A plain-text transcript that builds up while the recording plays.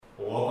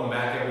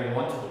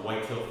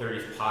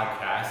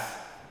podcast,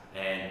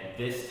 and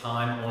this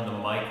time on the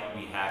mic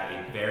we have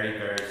a very,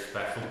 very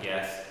special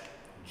guest,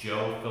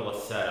 Joe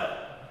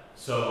Filaseta.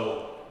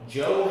 So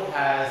Joe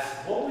has,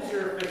 what was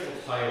your official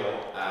title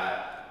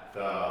at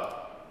the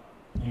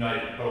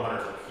United Bow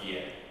Hunters of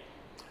PA?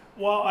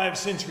 Well, I have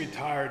since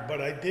retired, but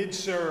I did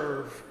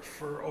serve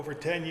for over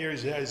 10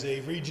 years as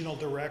a regional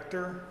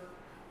director,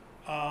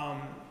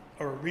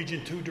 or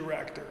Region 2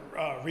 director.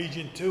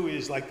 Region 2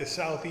 is like the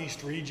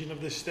southeast region of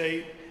the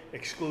state,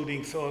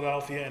 excluding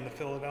Philadelphia and the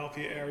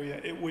Philadelphia area.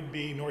 It would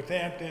be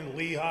Northampton,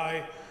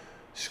 Lehigh,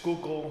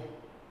 Schuylkill,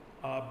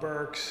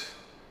 Berks,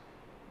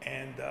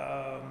 and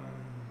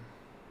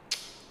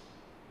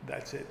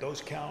that's it, those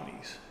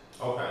counties.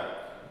 Okay,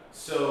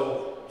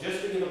 so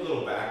just to give a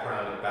little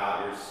background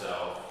about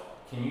yourself,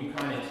 can you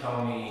kind of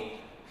tell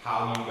me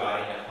how you got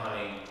into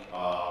hunting,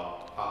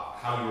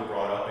 how you were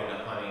brought up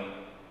into hunting,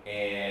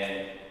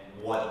 and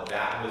what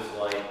that was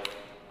like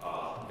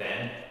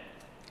then?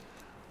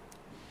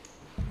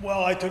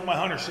 Well, I took my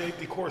hunter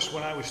safety course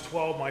when I was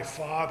 12. My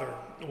father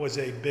was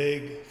a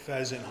big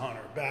pheasant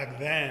hunter. Back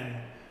then,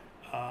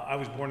 I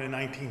was born in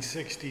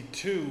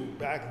 1962.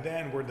 Back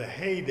then were the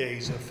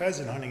heydays of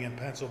pheasant hunting in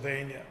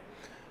Pennsylvania.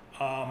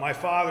 My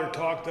father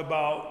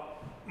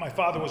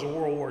was a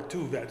World War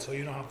II vet, so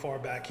you know how far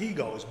back he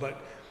goes,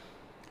 but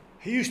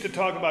he used to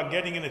talk about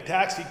getting in a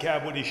taxi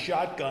cab with his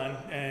shotgun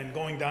and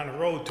going down the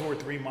road 2 or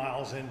 3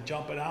 miles and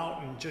jumping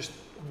out and just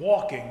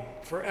walking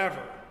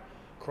forever,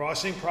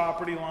 crossing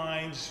property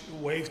lines,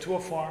 wave to a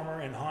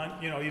farmer and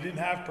hunt. You know, you didn't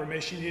have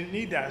permission, you didn't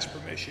need to ask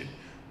permission.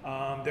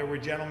 There were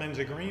gentlemen's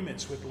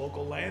agreements with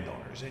local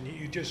landowners, and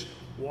you just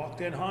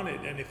walked and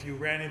hunted. And if you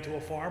ran into a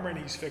farmer and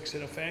he's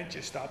fixing a fence,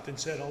 you stopped and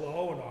said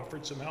hello and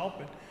offered some help,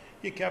 and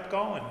you kept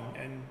going.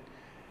 And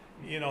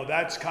you know,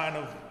 that's kind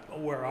of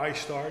where I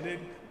started.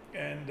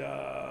 And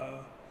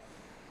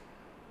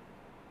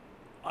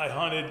I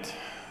hunted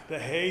the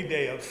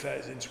heyday of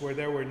pheasants, where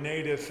there were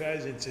native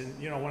pheasants.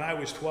 And you know, when I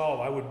was 12,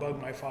 I would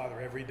bug my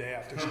father every day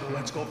after school,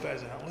 let's go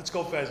pheasant hunting, let's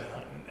go pheasant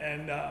hunting.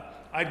 And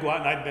I'd go out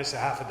and I'd miss a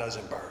half a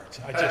dozen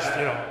birds. I just,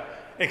 you know,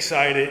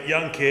 excited,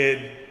 young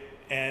kid.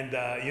 And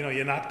you know,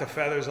 you knock the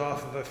feathers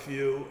off of a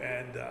few,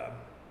 and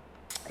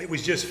it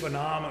was just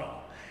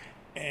phenomenal.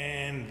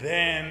 And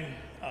then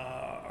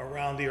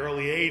around the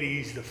early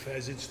 80s, the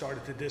pheasants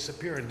started to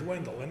disappear and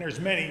dwindle. And there's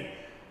many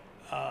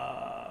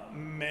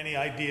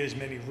ideas,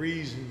 many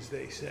reasons,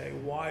 they say,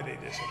 why they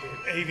disappeared.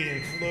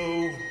 Avian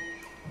flu,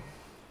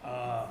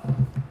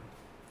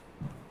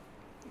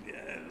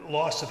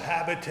 loss of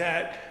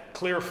habitat,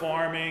 clear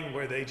farming,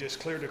 where they just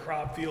cleared the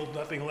crop field,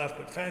 nothing left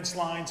but fence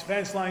lines.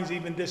 Fence lines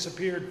even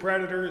disappeared,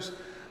 predators.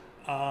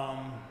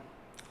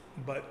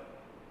 But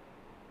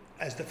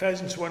as the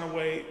pheasants went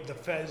away,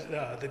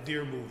 the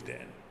deer moved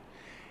in.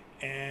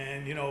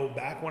 And, you know,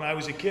 back when I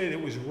was a kid,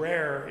 it was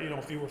rare, you know,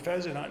 if you were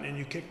pheasant hunting and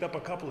you kicked up a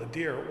couple of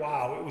deer,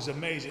 wow, it was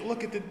amazing.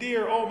 Look at the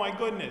deer, oh my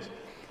goodness.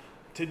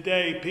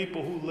 Today,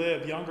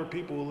 younger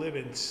people who live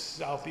in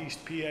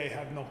southeast PA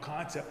have no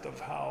concept of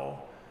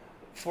how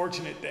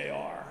fortunate they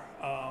are.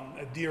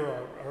 Deer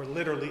are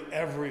literally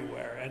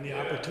everywhere, and the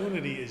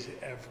opportunity is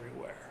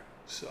everywhere.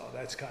 So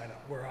that's kind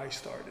of where I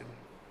started.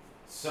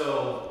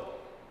 So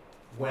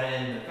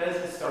when the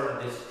pheasants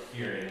started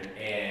disappearing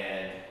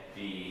and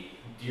the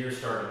deer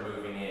started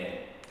moving in,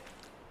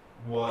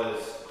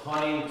 was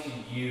hunting to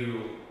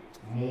you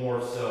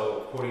more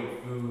so putting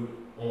food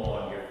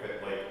on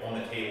on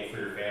the table for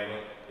your family?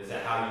 Is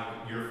that how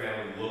your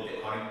family looked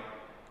at hunting?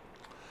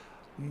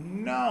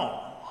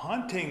 No,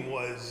 hunting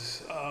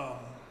was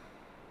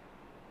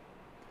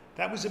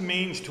that was a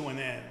means to an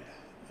end,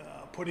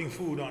 putting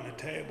food on the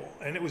table,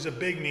 and it was a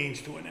big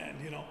means to an end.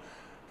 You know,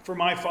 for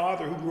my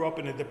father, who grew up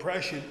in the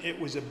Depression, it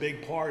was a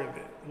big part of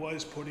it,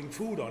 was putting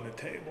food on the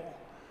table.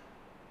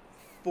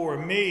 For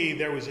me,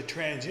 there was a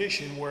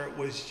transition where it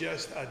was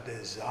just a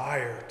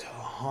desire to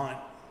hunt.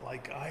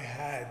 Like, I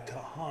had to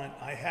hunt.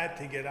 I had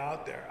to get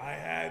out there. I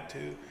had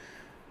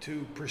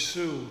to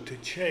pursue, to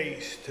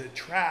chase, to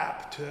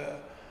trap, to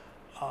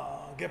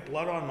get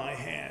blood on my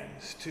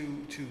hands,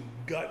 to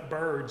gut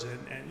birds,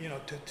 and you know,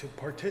 to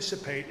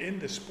participate in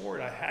the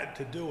sport. I had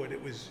to do it.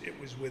 It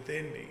was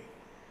within me,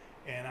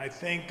 and I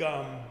think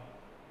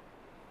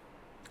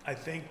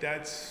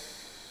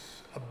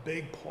that's a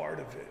big part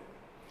of it.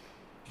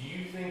 Do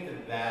you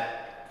think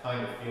that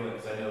kind of feeling,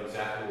 because I know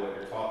exactly what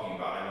you're talking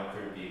about, I went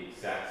through the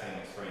exact same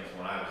experience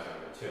when I was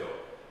younger too,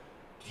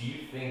 do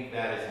you think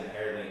that is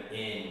inherently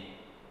in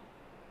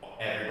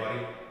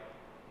everybody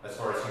as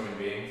far as human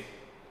beings?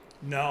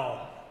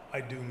 No,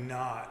 I do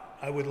not.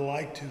 I would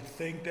like to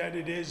think that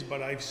it is,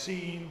 but I've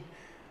seen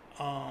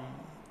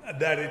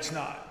that it's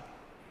not.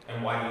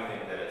 And why do you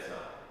think that it's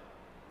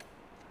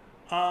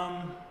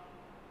not?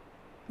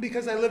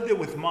 Because I lived it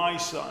with my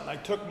son. I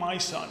took my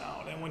son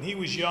out, and when he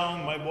was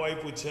young, my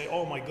wife would say,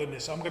 oh my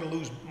goodness, I'm going to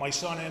lose my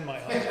son and my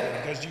husband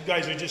because you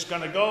guys are just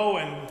going to go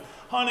and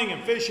hunting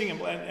and fishing,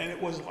 and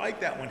it was like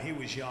that when he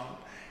was young.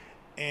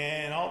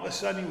 And all of a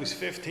sudden he was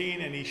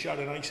 15 and he shot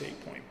a nice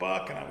 8-point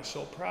buck, and I was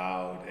so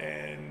proud.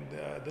 And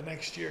the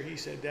next year he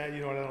said, Dad, you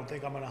know what, I don't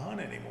think I'm going to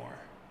hunt anymore.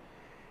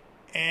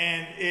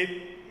 And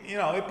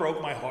it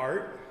broke my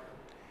heart.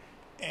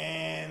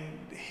 And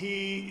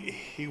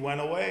he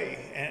went away,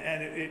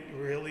 and it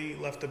really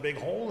left a big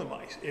hole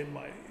in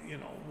my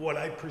what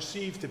I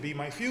perceived to be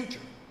my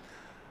future.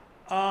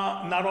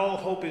 Not all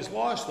hope is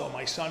lost, though.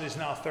 My son is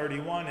now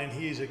 31, and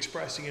he is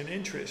expressing an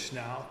interest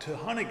now to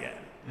hunt again.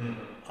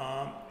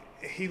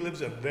 Mm-hmm. He lives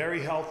a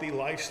very healthy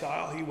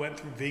lifestyle. He went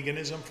through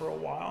veganism for a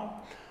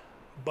while,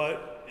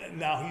 but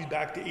now he's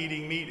back to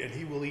eating meat, and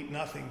he will eat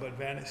nothing but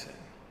venison.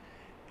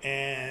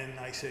 And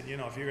I said,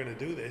 if you're going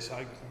to do this,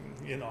 I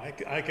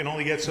can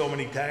only get so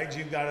many tags.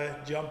 You've got to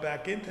jump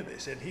back into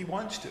this, and he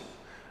wants to.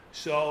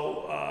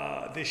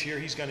 So this year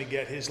he's going to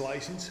get his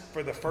license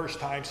for the first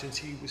time since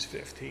he was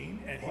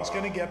 15, and he's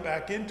going to get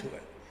back into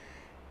it.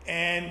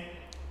 And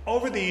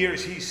over the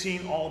years, he's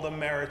seen all the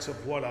merits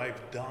of what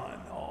I've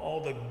done,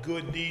 all the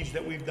good deeds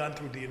that we've done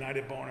through the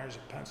United Bonehearts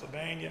of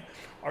Pennsylvania,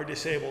 our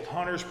Disabled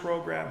Hunters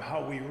Program,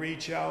 how we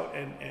reach out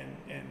and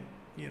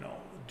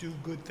do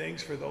good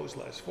things for those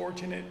less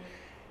fortunate.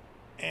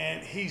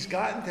 And he's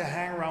gotten to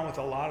hang around with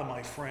a lot of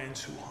my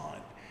friends who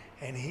hunt.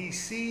 And he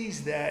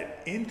sees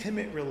that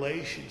intimate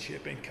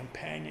relationship and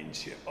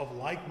companionship of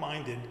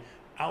like-minded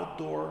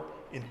outdoor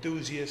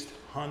enthusiast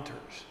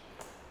hunters.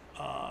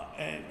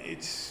 And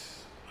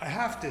I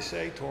have to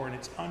say, Torrin,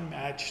 it's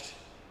unmatched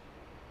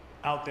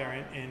out there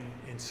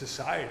in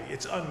society.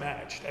 It's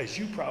unmatched, as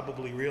you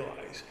probably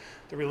realize.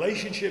 The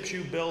relationships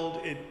you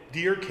build at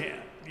deer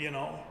camp,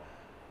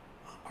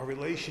 are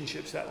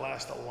relationships that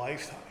last a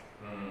lifetime.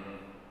 Mm-hmm.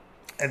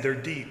 And they're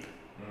deep.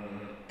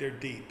 Mm-hmm. They're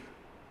deep.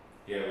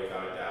 Yeah,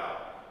 without a doubt.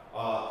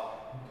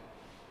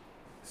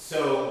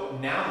 So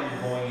now that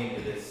you're going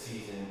into this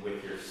season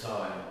with your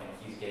son and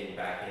he's getting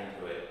back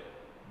into it,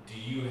 do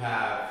you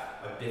have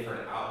a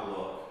different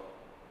outlook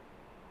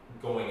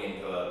going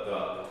into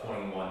the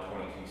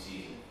 21-22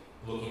 season,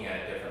 looking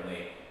at it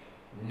differently,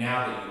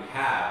 now that you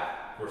have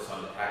your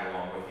son to tag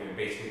along with you and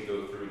basically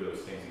go through those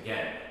things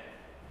again?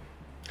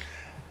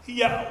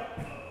 Yeah,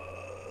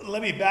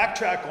 let me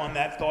backtrack on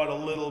that thought a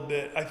little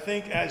bit. I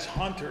think as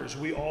hunters,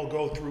 we all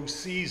go through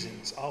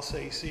seasons. I'll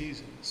say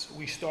seasons.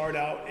 We start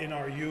out in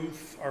our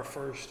youth, our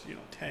first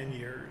 10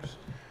 years,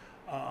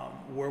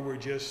 where we're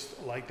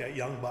just like that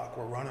young buck.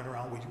 We're running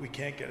around. We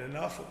can't get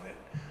enough of it.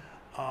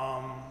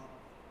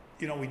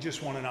 We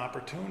just want an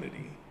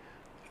opportunity.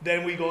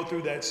 Then we go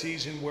through that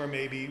season where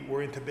maybe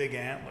we're into big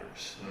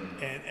antlers,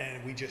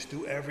 and we just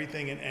do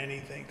everything and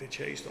anything to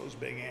chase those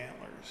big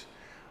antlers.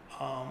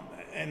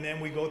 And then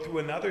we go through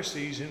another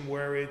season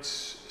where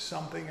it's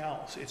something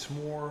else. It's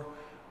more,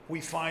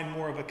 we find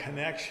more of a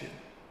connection,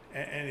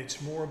 and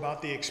it's more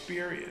about the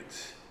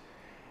experience.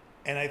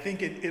 And I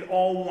think it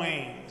all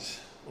wanes,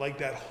 like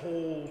that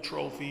whole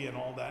trophy and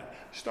all that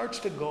starts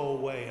to go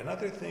away, and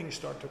other things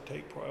start to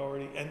take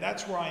priority. And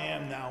that's where I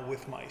am now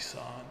with my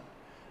son.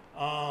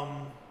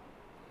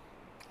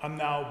 I'm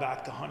now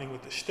back to hunting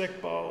with the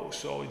stick bow,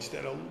 so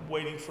instead of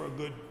waiting for a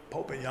good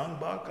Pope and Young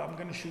buck, I'm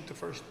going to shoot the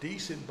first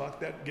decent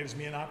buck that gives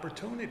me an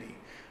opportunity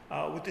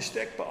with the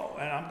stick bow.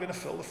 And I'm going to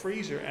fill the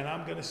freezer, and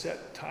I'm going to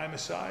set time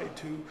aside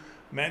to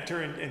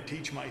mentor and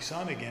teach my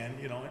son again,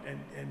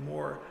 and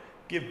more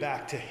give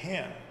back to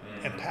him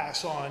and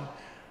pass on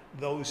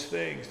those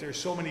things. There's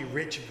so many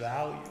rich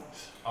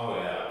values. Oh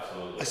yeah,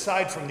 absolutely.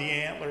 Aside from the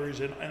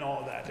antlers and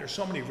all that, there's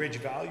so many rich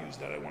values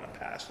that I want to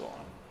pass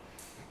on.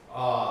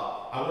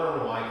 I want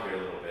to rewind here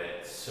a little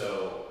bit.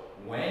 So,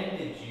 when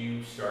did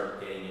you start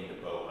getting into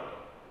bow hunting?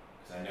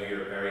 Because I know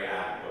you're a very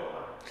avid bow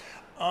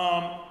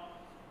hunter.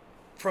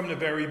 From the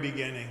very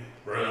beginning.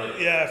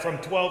 Really? Yeah, from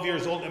 12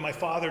 years old, and my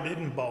father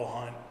didn't bow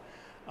hunt.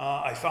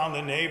 I found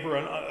a neighbor,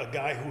 a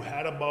guy who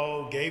had a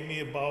bow, gave me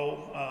a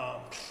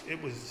bow.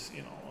 It was,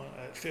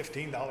 a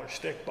 $15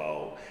 stick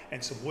bow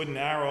and some wooden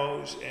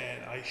arrows,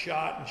 and I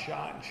shot and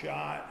shot and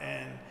shot,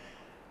 and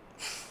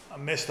I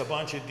missed a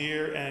bunch of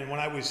deer. And when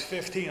I was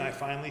 15, I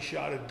finally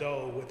shot a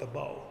doe with a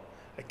bow.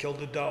 I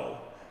killed a doe,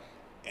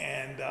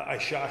 and I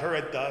shot her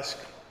at dusk,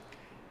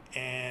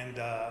 and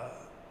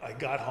I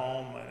got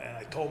home, and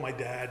I told my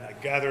dad, and I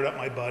gathered up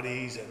my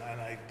buddies, and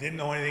I didn't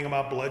know anything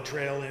about blood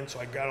trailing, so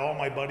I got all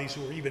my buddies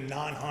who were even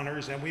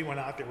non-hunters, and we went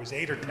out. There was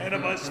 8 or 10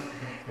 of us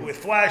with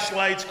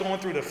flashlights going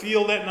through the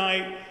field at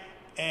night,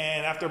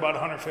 and after about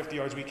 150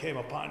 yards, we came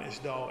upon this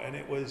doe, and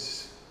it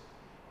was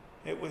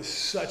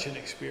such an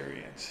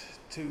experience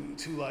to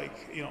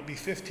be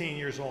 15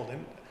 years old,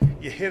 and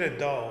you hit a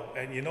doe,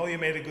 and you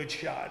made a good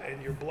shot,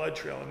 and your blood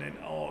trailing,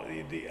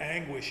 and the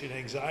anguish and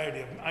anxiety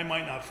of, I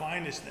might not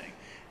find this thing.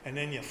 And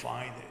then you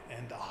find it,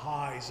 and the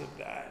highs of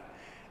that.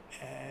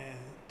 And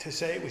to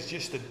say it was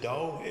just a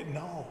doe,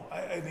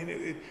 I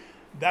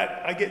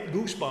get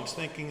goosebumps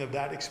thinking of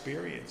that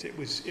experience. It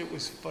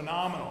was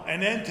phenomenal.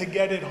 And then to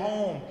get it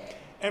home,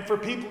 and for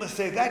people to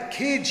say, that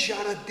kid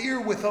shot a deer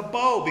with a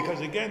bow,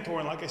 because again,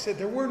 Torrin, like I said,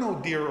 there were no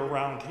deer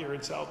around here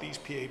in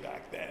Southeast PA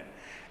back then.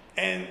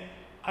 And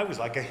I was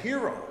like a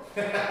hero.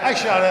 I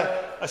shot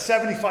a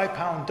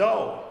 75-pound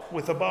doe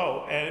with a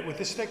bow, and with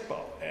a stick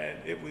bow, and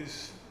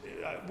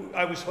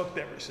I was hooked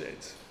ever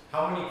since.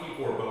 How many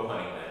people were bow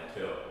hunting then,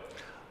 too?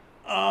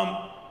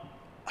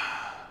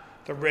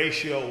 the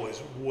ratio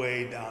was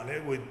way down.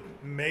 It would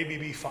maybe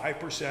be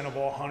 5% of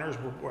all hunters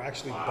were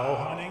actually bow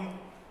hunting.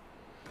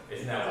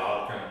 Isn't that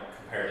wild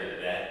compared to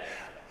today?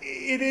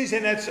 It is,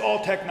 and that's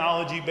all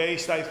technology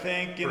based, I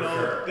think. You For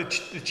know,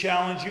 sure. the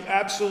challenge, you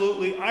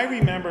absolutely, I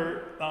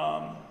remember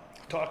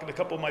talking to a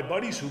couple of my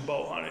buddies who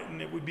bow hunted,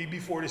 and it would be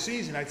before the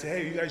season. I'd say,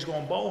 hey, you guys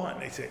going bow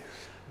hunting? They'd say,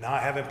 no, I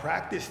haven't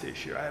practiced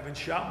this year. I haven't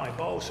shot my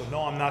bow, so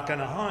no, I'm not going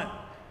to hunt.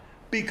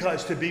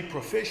 Because to be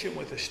proficient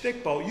with a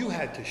stick bow, you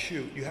had to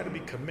shoot. You had to be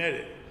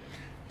committed.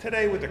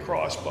 Today with the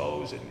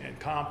crossbows and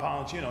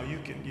compounds, you know,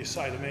 you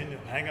sight them in, you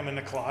hang them in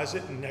the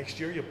closet, and next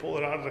year you pull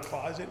it out of the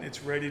closet and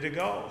it's ready to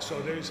go.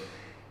 So there's,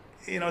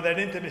 you know, that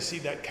intimacy,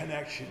 that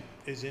connection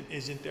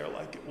isn't there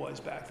like it was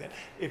back then.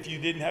 If you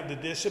didn't have the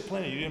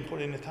discipline, and you didn't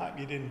put in the time,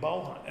 you didn't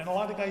bow hunt. And a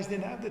lot of guys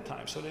didn't have the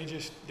time, so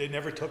they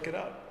never took it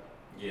up.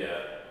 Yeah,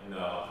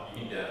 no,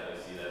 you can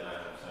definitely see that.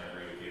 9%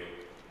 agree with you.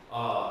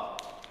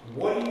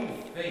 What do you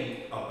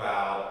think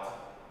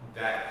about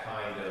that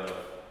kind of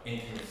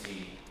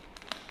intimacy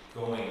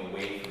going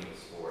away from the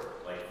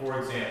sport? Like, for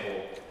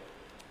example,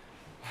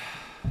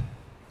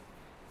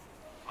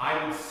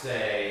 I would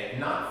say,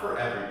 not for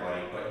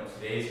everybody, but in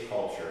today's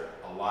culture,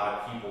 a lot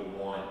of people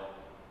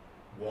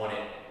want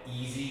it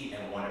easy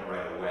and want it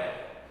right away,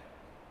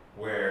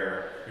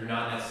 where you're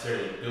not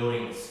necessarily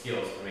building the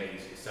skills to make you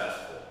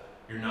successful.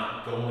 You're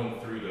not going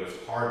through those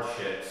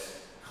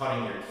hardships,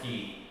 cutting your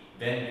teeth,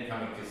 then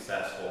becoming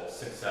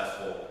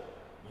successful,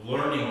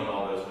 learning on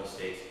all those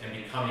mistakes, and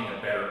becoming a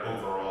better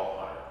overall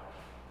hunter.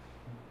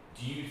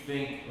 Do you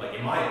think, like,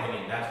 in my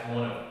opinion, that's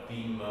one of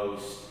the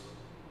most,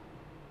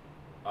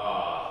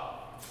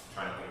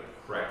 trying to think of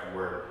the correct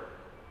word,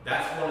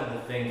 that's one of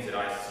the things that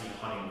I see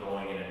hunting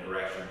going in a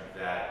direction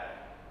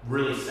that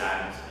really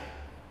saddens me.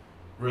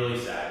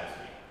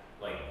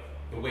 Like,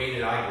 the way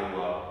that I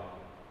grew up,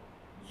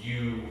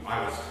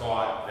 I was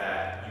taught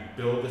that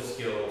you build the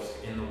skills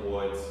in the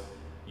woods,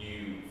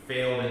 you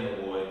failed in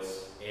the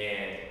woods,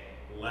 and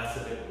less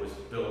of it was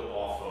built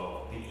off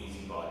of the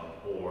easy button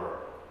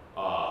or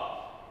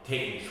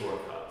taking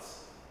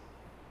shortcuts.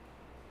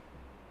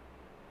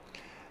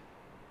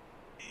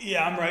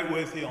 Yeah, I'm right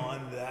with you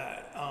on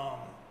that.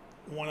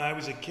 When I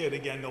was a kid,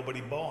 again,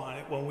 nobody bow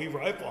hunted. When we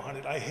rifle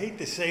hunted, I hate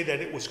to say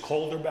that it was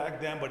colder back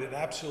then, but it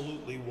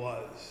absolutely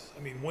was.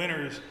 I mean,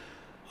 winters,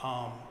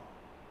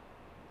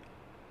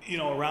 you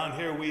know, around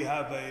here we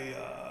have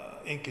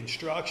in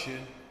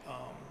construction,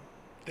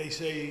 they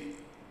say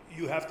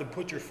you have to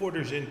put your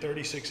footers in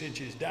 36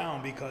 inches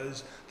down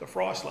because the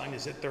frost line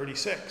is at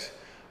 36.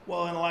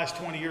 Well, in the last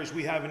 20 years,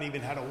 we haven't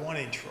even had a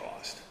 1-inch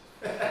frost.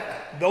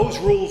 Those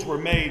rules were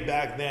made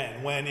back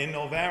then when in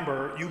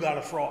November you got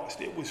a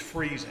frost. It was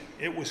freezing,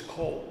 it was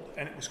cold,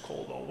 and it was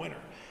cold all winter.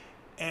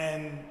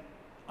 And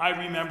I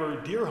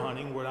remember deer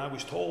hunting when I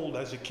was told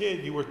as a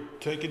kid, you were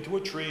taken to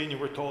a tree and you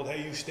were told,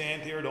 hey, you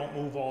stand here, don't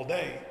move all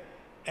day.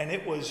 And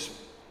it was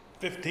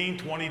 15,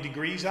 20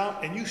 degrees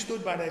out, and you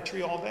stood by that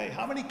tree all day.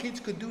 How many kids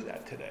could do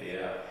that today?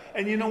 Yeah.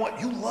 And you know what?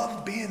 You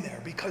loved being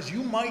there because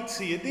you might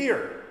see a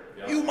deer.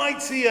 Yeah. You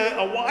might see a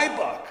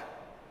buck.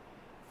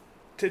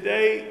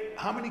 Today,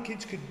 how many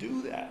kids could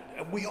do that?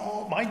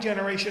 My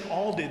generation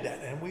all did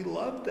that, and we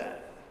loved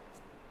that.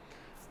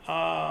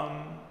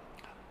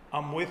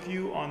 I'm with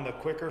you on the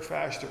quicker,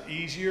 faster,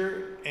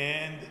 easier,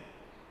 and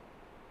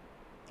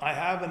I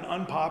have an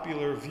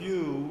unpopular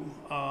view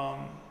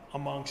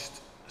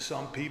amongst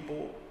some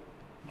people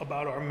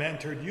about our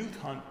mentored youth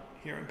hunt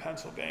here in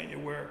Pennsylvania,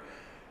 where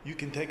you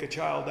can take a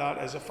child out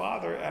as a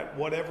father at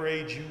whatever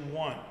age you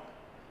want.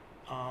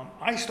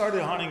 I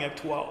started hunting at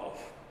 12.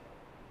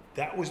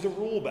 That was the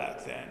rule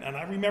back then. And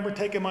I remember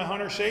taking my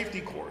hunter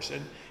safety course,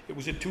 and it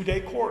was a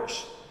 2-day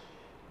course.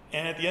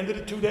 And at the end of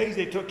the 2 days,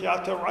 they took you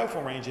out to a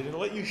rifle range and they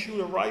let you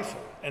shoot a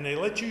rifle. And they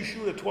let you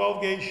shoot a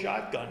 12-gauge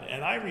shotgun.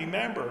 And I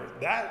remember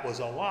that was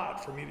a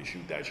lot for me to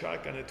shoot that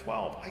shotgun at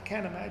 12. I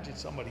can't imagine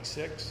somebody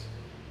 6,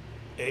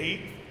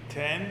 8,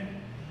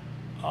 10.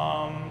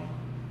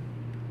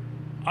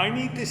 I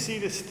need to see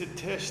the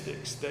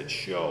statistics that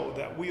show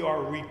that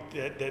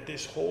that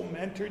this whole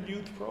mentored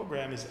youth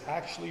program is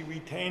actually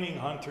retaining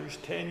hunters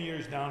 10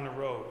 years down the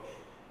road.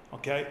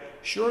 Okay?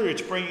 Sure,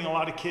 it's bringing a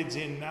lot of kids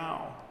in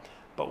now.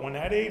 But when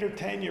that 8 or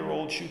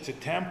 10-year-old shoots a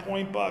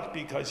 10-point buck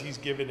because he's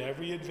given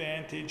every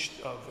advantage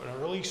of an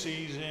early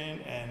season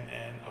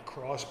and a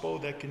crossbow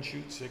that can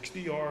shoot 60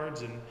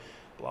 yards and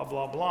blah,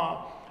 blah,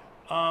 blah,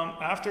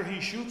 after he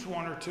shoots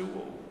 1 or 2,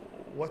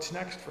 what's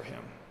next for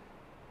him?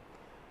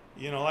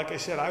 You know, like I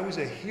said, I was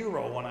a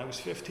hero when I was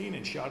 15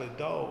 and shot a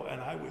doe,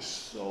 and I was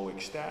so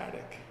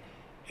ecstatic.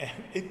 And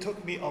it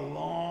took me a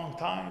long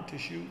time to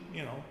shoot,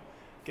 you know,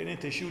 get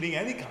into shooting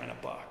any kind of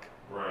buck.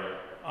 Right.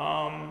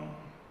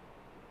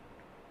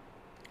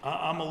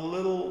 I'm a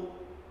little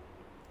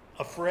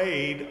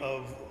afraid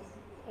of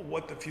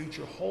what the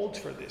future holds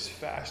for this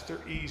faster,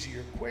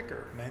 easier,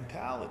 quicker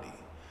mentality.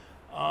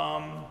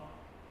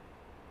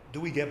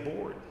 Do we get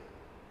bored?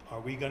 Are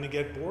we going to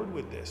get bored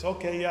with this?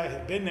 Okay, yeah,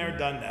 I've been there,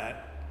 done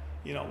that.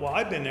 You know, well,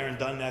 I've been there and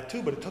done that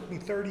too, but it took me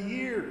 30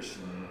 years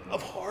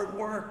of hard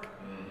work,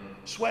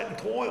 sweat and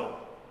toil.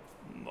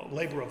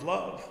 labor of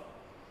love.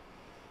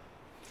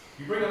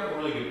 You bring up a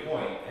really good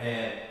point,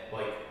 and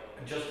like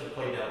just to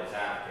play devil's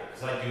advocate,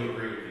 because I do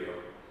agree with you.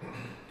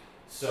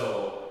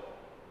 So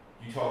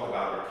you talk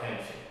about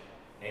retention,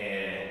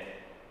 and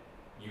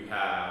you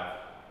have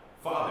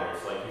fathers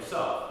like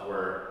yourself,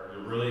 where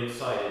you're really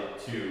excited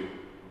to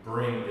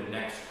bring the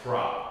next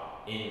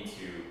crop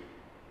into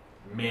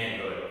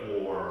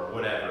manhood or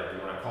whatever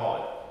you want to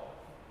call it.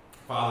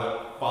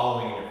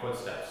 Following in your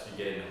footsteps to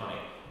get into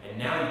hunting, and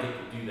now you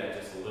get to do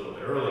that just a little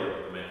bit earlier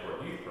with the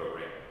Mentor Youth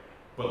Program.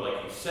 But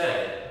like you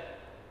said,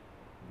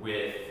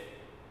 with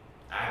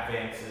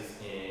advances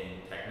in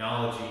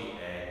technology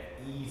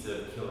and ease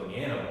of killing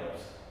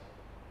animals,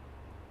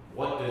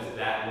 what does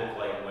that look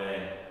like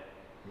when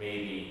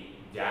maybe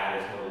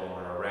dad is no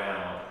longer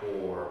around,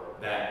 or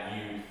that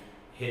youth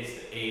hits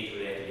the age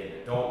where they have to get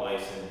an adult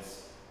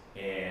license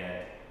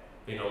and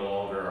they no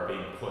longer are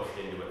being pushed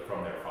into it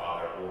from their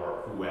father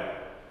or whoever?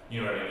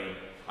 You know what I mean?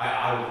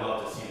 I would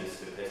love to see the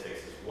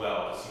statistics as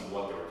well, to see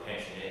what the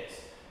retention is.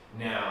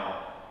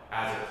 Now,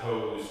 as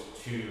opposed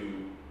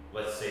to,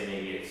 let's say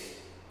maybe it's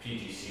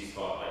PGC's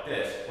thought like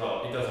this,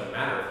 well, it doesn't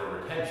matter for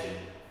retention,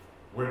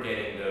 we're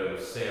getting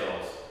those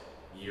sales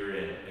year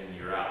in and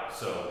year out.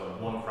 So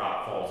when one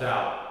crop falls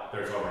out,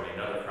 there's already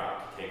another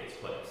crop to take its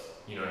place.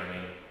 You know what I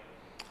mean?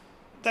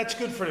 That's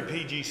good for the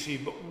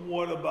PGC, but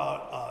what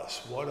about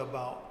us? What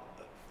about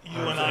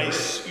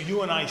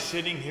you and I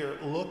sitting here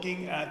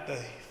looking at the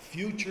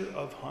future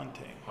of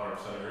hunting? 100%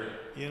 agree.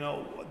 You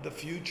know, the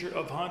future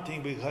of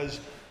hunting, because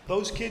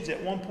those kids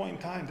at one point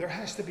in time, there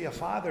has to be a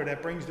father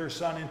that brings their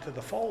son into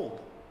the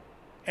fold.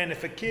 And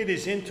if a kid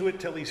is into it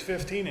till he's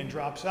 15 and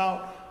drops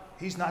out,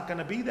 he's not going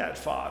to be that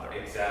father.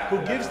 Exactly.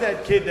 Who gives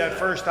that kid that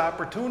first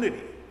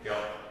opportunity. Yep.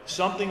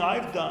 Something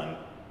I've done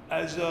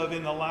as of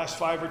in the last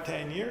 5 or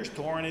 10 years,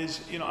 Torrin,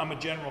 is, you know, I'm a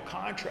general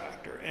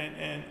contractor,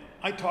 and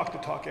I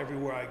talk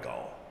everywhere I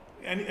go.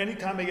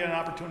 Anytime I get an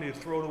opportunity to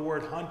throw the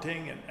word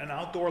hunting and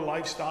outdoor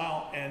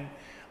lifestyle, and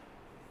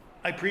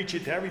I preach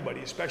it to everybody,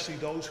 especially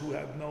those who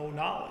have no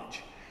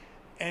knowledge.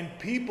 And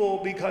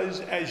people, because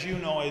as you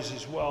know, as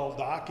is well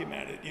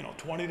documented, you know,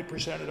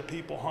 20% of the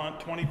people hunt,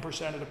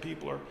 20% of the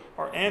people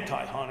are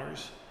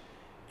anti-hunters.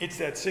 It's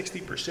that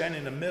 60%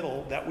 in the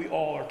middle that we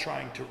all are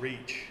trying to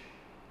reach,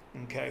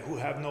 okay, who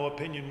have no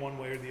opinion one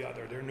way or the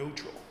other. They're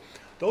neutral.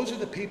 Those are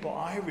the people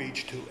I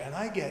reach to, and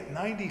I get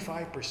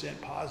 95%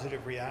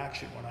 positive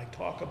reaction when I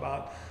talk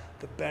about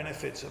the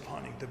benefits of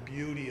hunting, the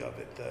beauty of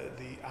it,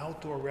 the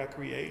outdoor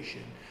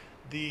recreation,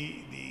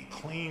 the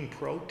clean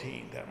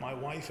protein that my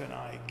wife and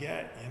I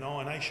get, you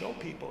know, and I show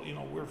people, you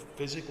know, we're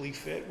physically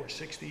fit, we're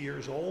 60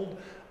 years old,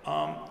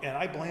 and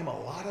I blame a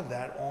lot of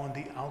that on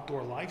the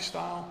outdoor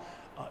lifestyle,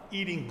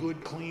 eating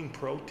good, clean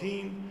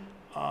protein.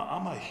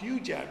 I'm a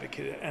huge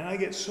advocate, and I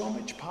get so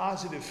much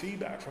positive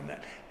feedback from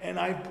that. And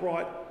I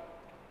brought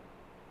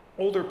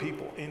older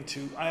people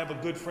into, I have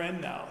a good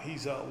friend now,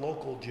 he's a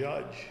local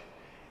judge,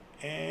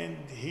 and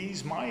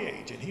he's my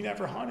age, and he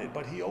never hunted,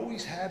 but he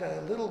always had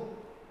a little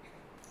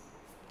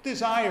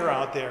desire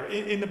out there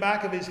in the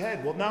back of his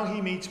head. Well, now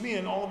he meets me,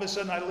 and all of a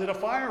sudden I lit a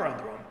fire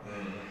under him.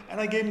 Mm-hmm.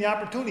 And I gave him the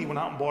opportunity. He went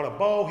out and bought a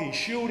bow, he's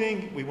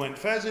shooting, we went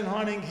pheasant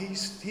hunting,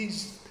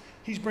 he's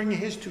bringing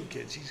his 2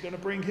 kids, he's gonna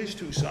bring his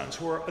 2 sons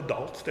who are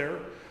adults, they're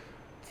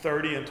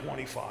 30 and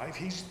 25,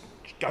 he's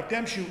got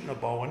them shooting a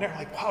bow, and they're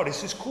like, wow,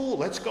 this is cool,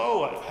 let's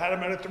go. I had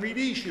them at a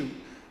 3D shoot.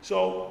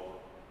 So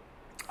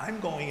I'm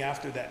going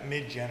after that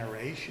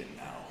mid-generation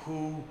now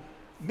who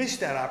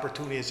missed that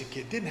opportunity as a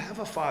kid, didn't have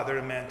a father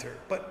to mentor,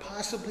 but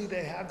possibly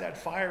they have that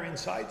fire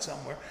inside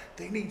somewhere.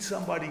 They need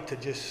somebody to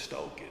just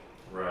stoke it.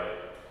 Right.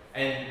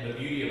 And the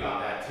beauty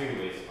about that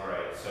too is, all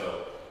right,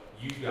 so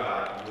you've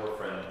got your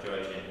friend the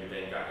judge in, who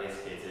then got his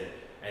kids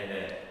in, and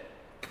then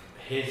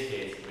his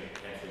kids can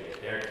potentially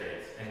get their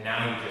kids, and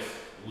now you just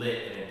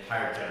lit an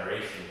entire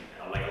generation,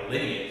 like a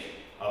lineage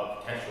of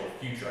potential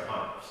future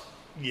hunters.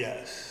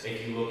 Yes.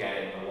 If you look at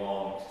it in the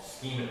long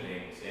scheme of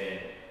things, and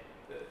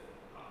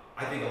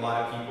I think a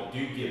lot of people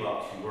do give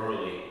up too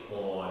early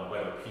on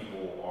whether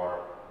people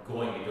are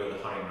going to go the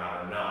hunting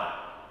route or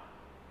not.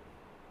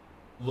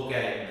 Look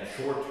at it in the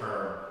short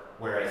term,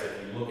 whereas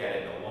if you look at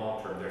it in the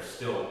long term, there's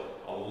still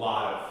a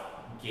lot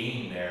of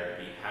gain there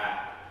to be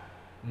had.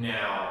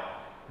 Now,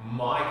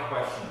 my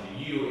question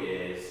to you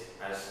is,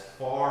 as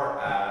far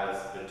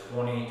as the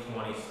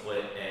 20-20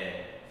 split and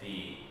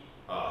the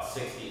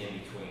 60 in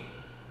between,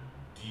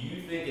 do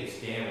you think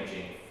it's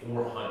damaging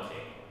for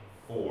hunting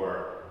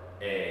for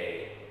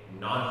a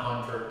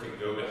non-hunter to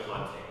go to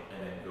hunting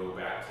and then go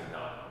back to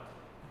non-hunting?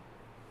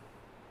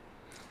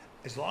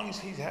 As long as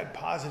he's had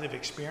positive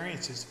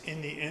experiences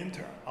in the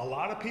interim. A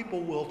lot of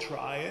people will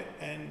try it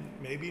and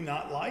maybe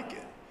not like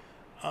it.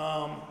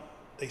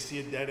 They see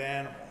a dead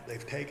animal,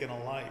 they've taken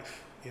a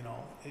life, you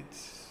know,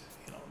 it's,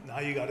 you know, now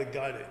you got to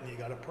gut it and you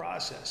got to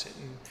process it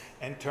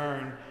and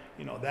turn,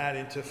 you know, that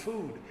into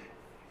food.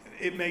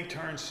 It may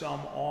turn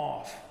some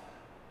off,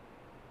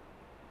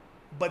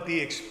 but the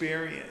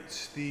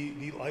experience,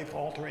 the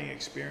life-altering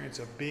experience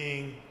of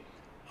being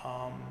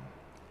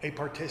a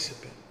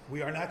participant,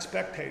 We are not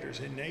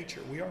spectators in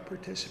nature. We are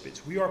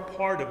participants. We are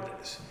part of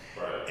this.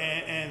 Right.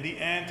 And the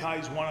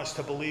antis want us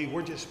to believe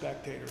we're just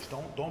spectators.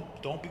 Don't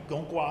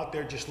go out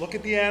there. Just look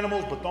at the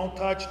animals, but don't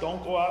touch.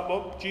 Don't go out.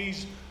 Oh,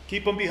 geez,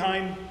 keep them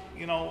behind,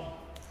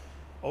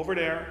 over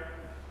there.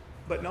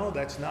 But no,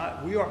 that's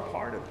not. We are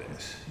part of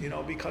this,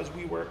 because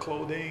we wear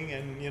clothing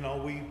and,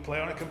 we play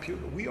on a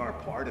computer. We are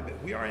part of it.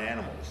 We are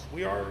animals.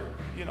 We are,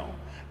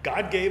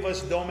 God gave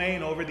us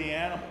domain over the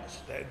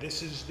animals. That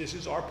this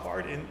is our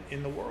part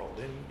in the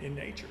world, in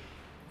nature.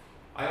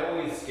 I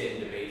always get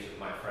in debates with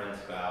my friends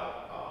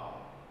about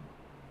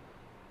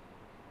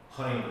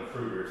hunting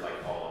recruiters, I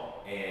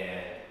call them,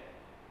 and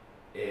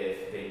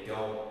if they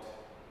don't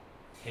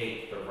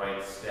take the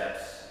right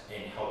steps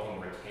in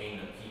helping retain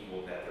the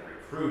people that they're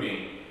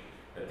recruiting,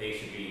 that they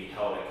should be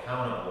held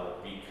accountable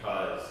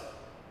because,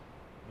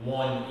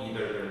 one,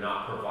 either they're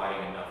not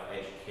providing enough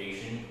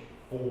education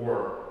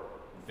for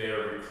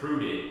their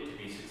recruited to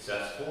be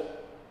successful,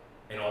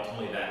 and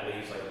ultimately that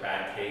leaves like a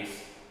bad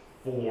case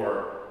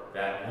for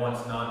that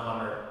once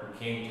non-hunter who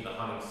came to the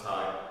hunting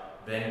side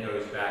then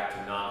goes back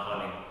to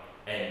non-hunting,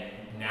 and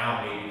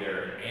now maybe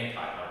they're an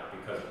anti-hunter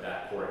because of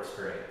that poor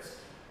experience.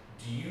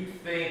 Do you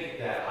think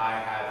that I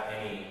have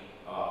any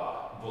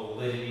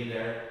validity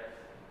there?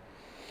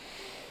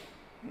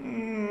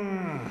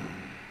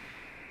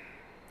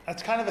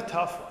 That's kind of a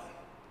tough one.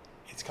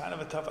 It's kind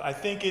of a tough one. I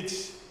think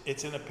it's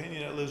an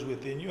opinion that lives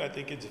within you. I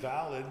think it's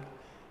valid,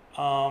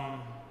 but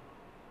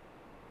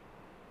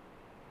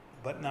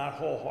not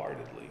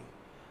wholeheartedly.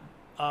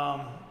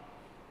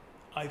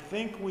 I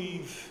think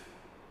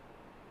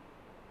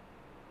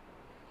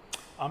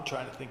I'm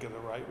trying to think of the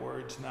right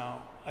words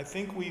now. I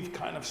think we've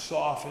kind of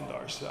softened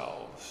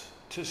ourselves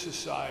to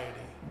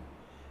society.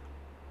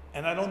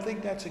 And I don't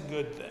think that's a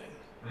good thing.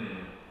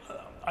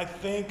 I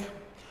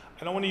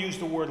don't want to use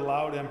the word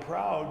loud and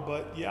proud,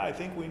 but yeah, I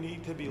think we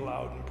need to be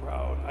loud and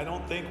proud. I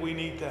don't think we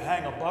need to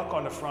hang a buck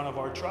on the front of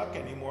our truck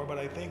anymore, but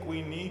I think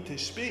we need to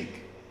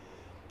speak.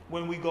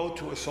 When we go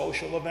to a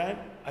social event,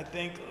 I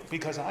think,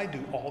 because I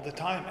do all the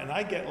time, and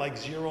I get like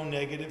zero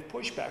negative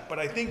pushback, but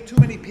I think too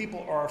many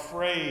people are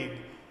afraid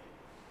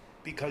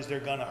because they're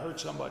going to hurt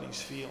somebody's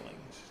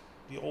feelings.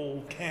 The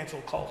old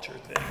cancel culture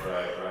thing.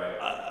 Right.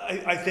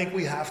 I think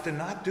we have to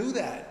not do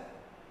that.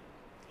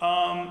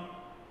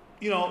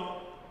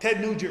 Ted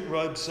Nugent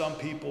rubbed some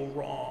people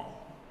wrong.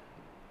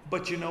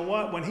 But you know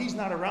what? When he's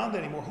not around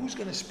anymore, who's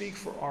going to speak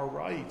for our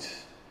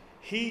rights?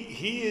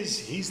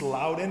 He's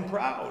loud and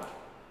proud.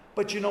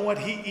 But you know what?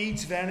 He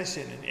eats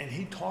venison and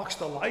he talks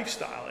the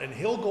lifestyle, and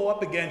he'll go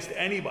up against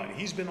anybody.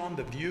 He's been on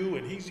The View,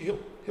 and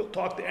he'll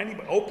talk to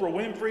anybody. Oprah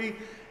Winfrey,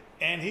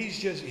 and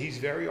he's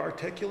very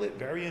articulate,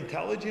 very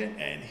intelligent,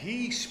 and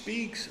he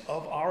speaks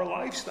of our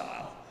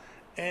lifestyle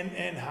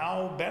and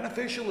how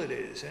beneficial it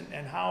is,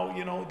 and how,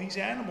 these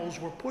animals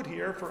were put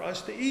here for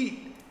us to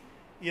eat.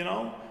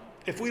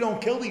 If we don't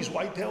kill these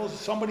whitetails,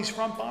 somebody's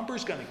front bumper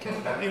is going to kill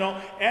them.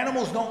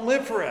 Animals don't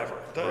live forever.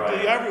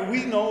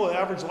 We know the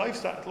average life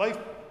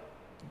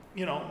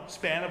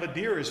span of a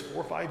deer is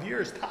 4 or 5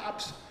 years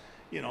tops.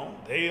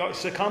 They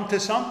succumb to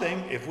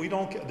something. If we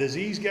don't,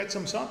 disease gets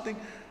them something.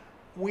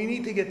 We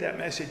need to get that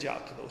message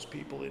out to those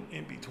people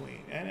in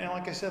between. And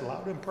like I said,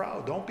 loud and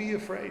proud. Don't be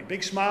afraid.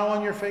 Big smile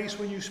on your face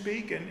when you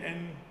speak.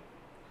 And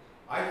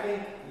I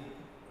think,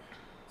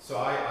 so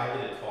I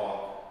did a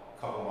talk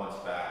a couple months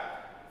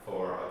back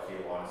for a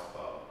Kiwanis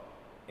club,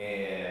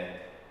 and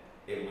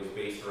it was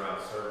based around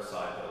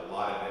certicide, but a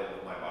lot of it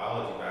with my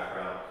biology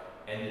background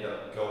ended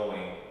up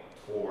going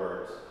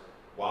towards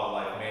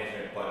wildlife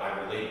management, but I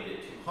related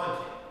it to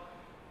hunting.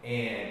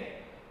 And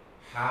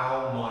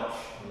how much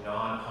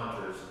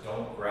non-hunters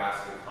don't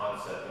grasp the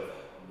concept of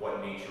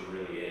what nature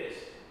really is,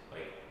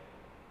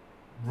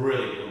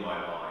 really blew my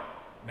mind.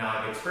 Now,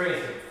 I've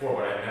experienced it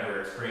before, but I've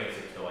never experienced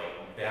it to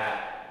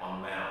that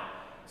amount.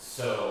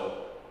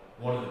 So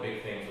one of the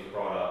big things was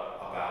brought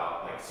up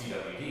about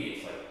CWD.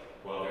 It's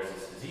there's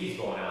this disease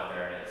going out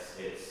there, and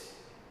it's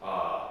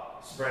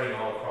spreading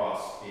all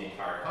across the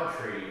entire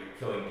country,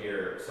 killing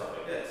deer, stuff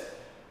like this.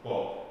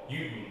 Well,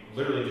 you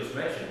literally just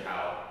mentioned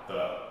how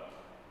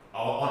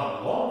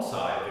on a long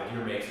side, if a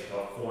deer makes it to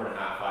 4.5,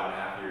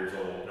 5.5 years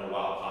old in a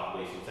wild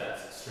population,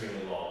 that's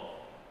extremely long.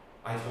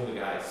 I told the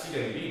guy,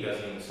 CWD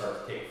doesn't even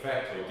start to take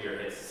effect till a deer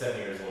hits 7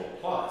 years old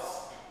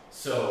plus.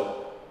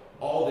 So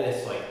all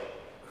this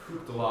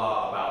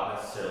hoopla about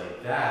necessarily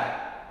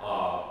that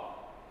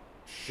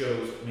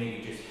shows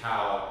maybe just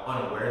how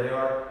unaware they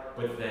are,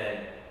 but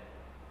then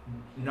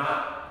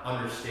not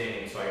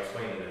understanding. So I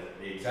explained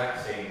the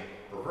exact same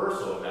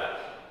reversal of that.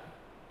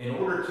 In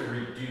order to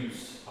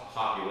reduce a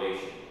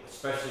population,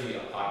 especially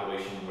a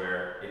population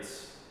where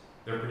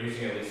they're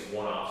producing at least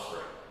one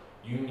offspring,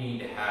 you need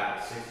to have a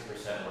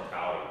 60%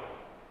 mortality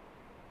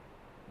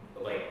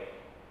rate.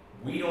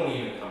 We don't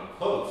even come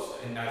close,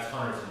 and as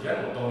hunters in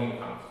general don't even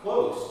come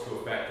close to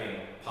affecting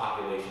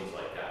populations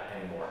like that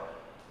anymore.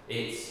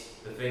 It's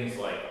the things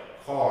like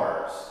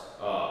cars,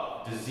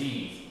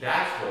 disease,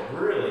 that's what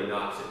really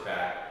knocks it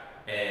back,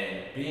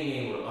 and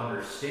being able to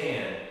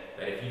understand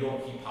that if you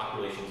don't keep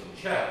populations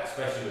in check,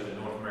 especially with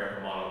the North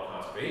American model of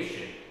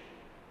conservation,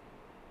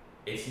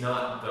 it's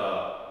not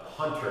the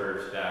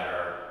hunters that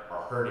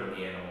are hurting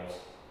the animals,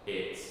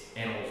 it's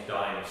animals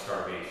dying of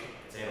starvation,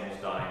 it's animals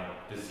dying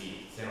of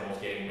disease, it's animals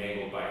getting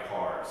mangled by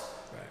cars,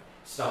 Right.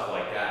 stuff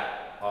like that.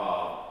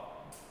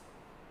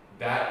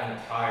 That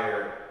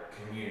entire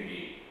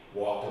community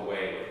walked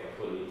away with a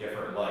completely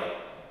different light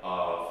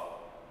of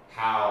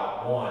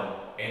how, one,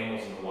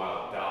 animals in the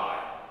wild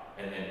die,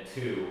 and then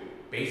two,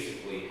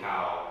 basically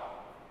how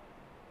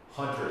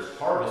hunters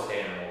harvest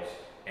animals,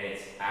 and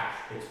it's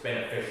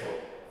beneficial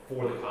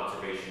for the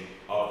conservation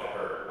of the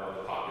herd, of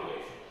the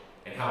population,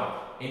 and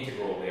how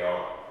integral they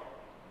are.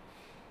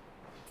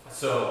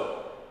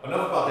 So,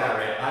 enough about that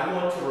rant. I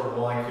want to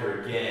rewind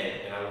here again,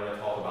 and I want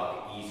to talk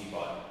about the easy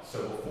button.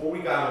 So before we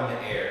got on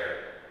the air,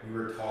 we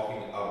were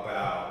talking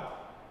about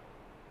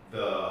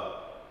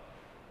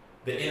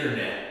the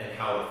internet and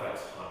how it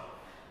affects hunting,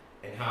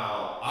 and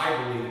how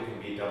I believe it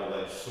can be a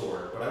double-edged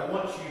sword. But I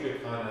want you to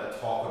kind of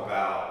talk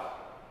about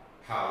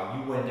how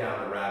you went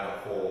down the rabbit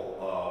hole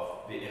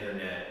of the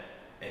internet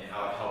and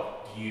how it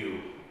helped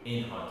you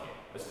in hunting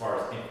as far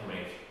as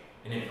information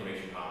and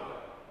information highway.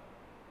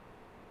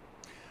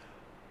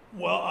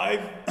 Well,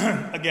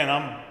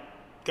 I'm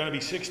going to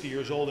be 60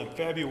 years old in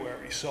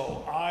February,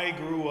 so I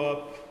grew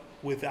up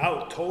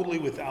totally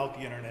without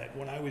the internet.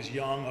 When I was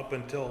young, up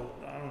until,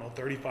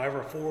 35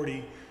 or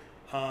 40,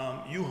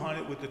 you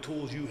hunted with the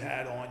tools you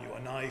had on you, a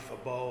knife, a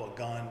bow, a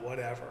gun,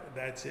 whatever.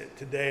 That's it.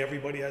 Today,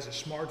 everybody has a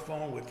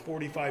smartphone with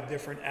 45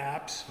 different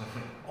apps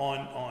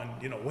on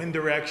wind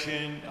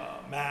direction,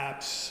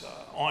 maps,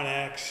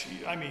 OnX.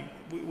 I mean,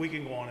 we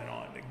can go on and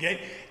on.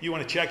 You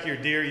want to check your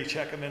deer, you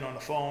check them in on the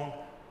phone.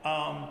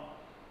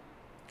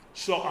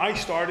 So I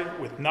started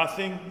with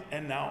nothing,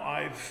 and now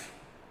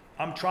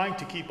I'm trying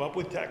to keep up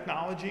with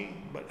technology,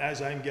 but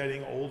as I'm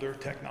getting older,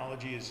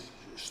 technology is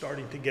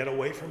starting to get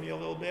away from me a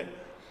little bit.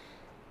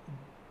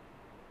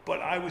 But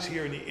I was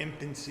here in the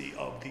infancy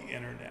of the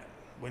internet,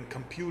 when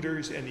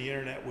computers and the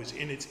internet was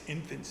in its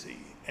infancy,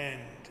 and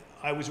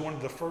I was one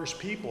of the first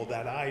people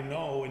that I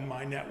know in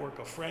my network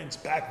of friends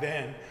back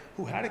then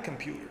who had a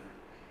computer.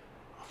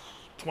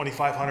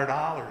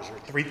 $2,500 or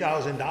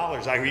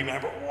 $3,000. I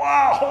remember,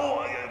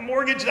 wow, I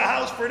mortgaged the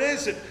house for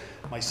this. And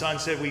my son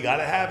said, "We got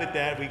to have it,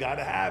 Dad. We got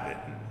to have it."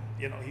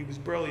 And, he was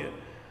brilliant.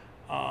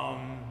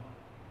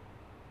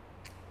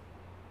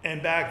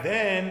 And back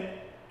then,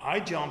 I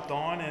jumped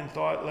on and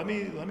thought, let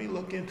me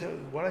look into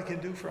what I can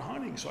do for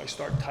hunting. So I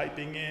start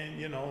typing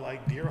in,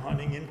 like deer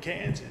hunting in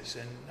Kansas,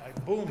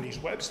 and boom, these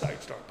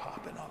websites start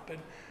popping up.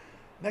 And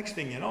next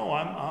thing you know,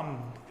 I'm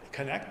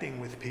connecting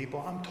with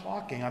people. I'm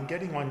talking. I'm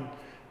getting on.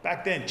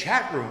 Back then,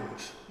 chat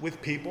rooms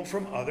with people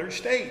from other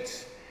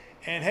states.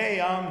 And hey,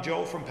 I'm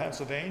Joe from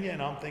Pennsylvania,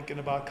 and I'm thinking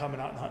about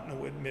coming out and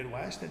hunting the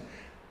Midwest. And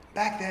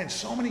back then,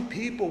 so many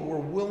people were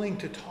willing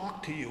to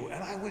talk to you,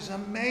 and I was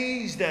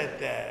amazed at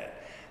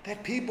that.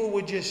 That people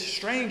would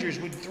strangers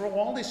would throw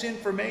all this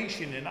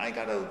information, and I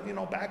got a,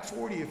 back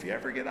 40. If you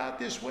ever get out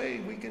this way,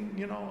 we can,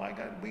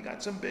 we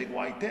got some big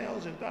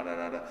whitetails and da da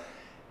da da.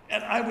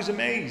 And I was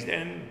amazed,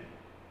 and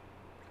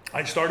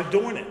I started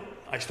doing it.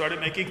 I started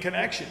making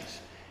connections.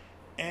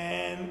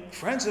 And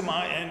friends of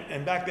mine,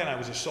 and back then I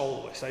was a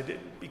soloist. I did,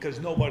 because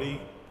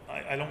nobody,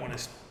 I don't want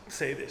to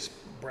say this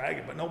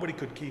bragging, but nobody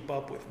could keep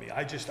up with me.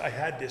 I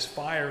had this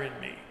fire in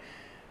me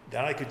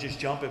that I could just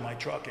jump in my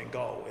truck and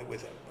go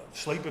with a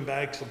sleeping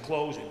bag, some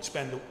clothes, and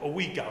spend a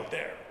week out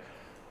there.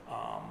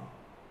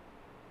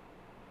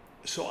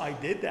 So I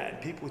did that,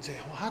 and people would say,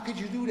 "Well, how could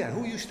you do that?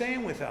 Who are you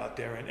staying with out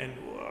there? And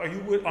are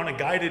you on a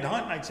guided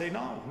hunt?" And I'd say, no,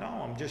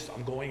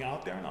 I'm going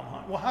out there and I'm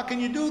hunting. "Well, how can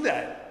you do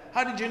that?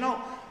 How did you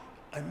know?"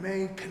 I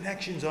made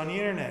connections on the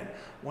internet.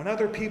 When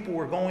other people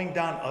were going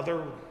down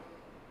other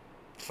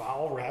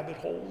foul rabbit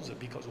holes,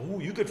 because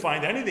you could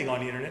find anything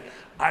on the internet,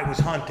 I was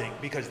hunting,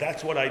 because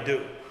that's what I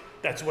do.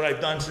 That's what I've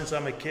done since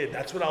I'm a kid.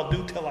 That's what I'll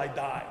do till I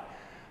die.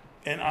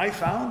 And I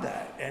found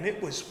that, and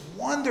it was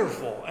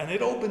wonderful. And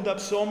it opened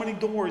up so many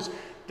doors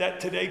that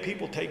today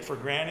people take for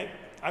granted.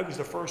 I was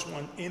the first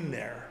one in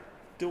there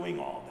doing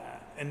all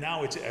that, and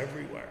now it's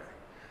everywhere.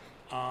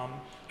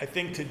 I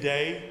think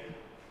today,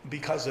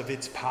 because of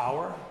its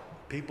power,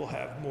 people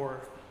have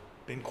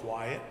been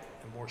quiet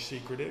and more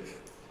secretive.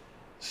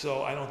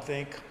 So I don't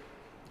think,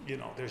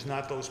 there's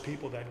not those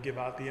people that give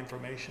out the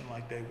information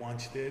like they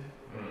once did.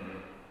 Mm-hmm.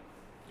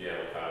 Yeah,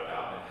 without a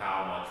doubt. And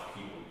how much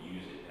people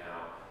use it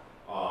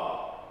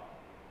now.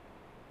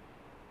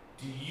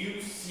 Do you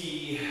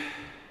see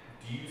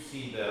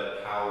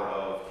the power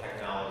of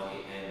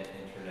technology and the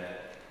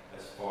internet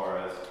as far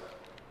as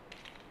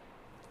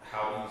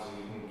how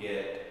easily you can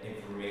get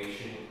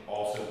information,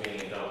 also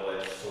being a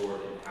double-edged sword,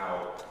 and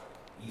how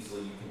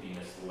easily you can be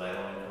misled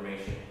on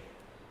information?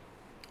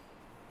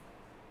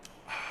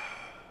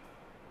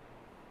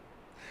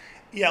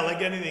 Yeah,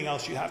 like anything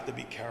else, you have to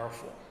be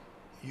careful.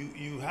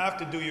 You have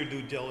to do your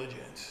due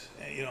diligence.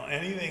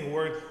 Anything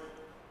worth,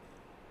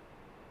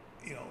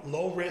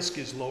 low risk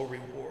is low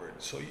reward.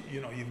 So,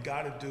 you've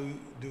got to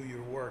do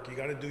your work. You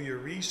got to do your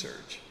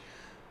research.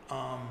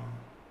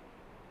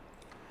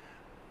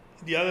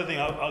 The other thing,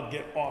 I'll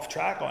get off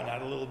track on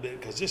that a little bit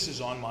because this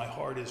is on my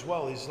heart as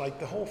well, is like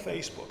the whole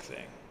Facebook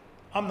thing.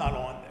 I'm not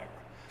on there.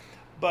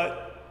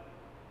 But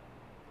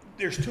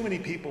there's too many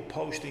people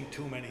posting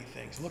too many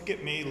things. Look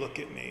at me, look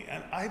at me.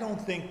 And I don't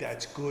think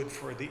that's good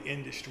for the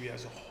industry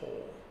as a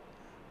whole.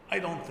 I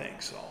don't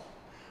think so.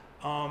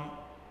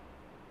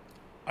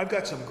 I've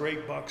got some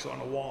great bucks on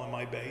the wall in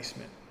my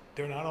basement.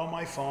 They're not on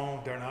my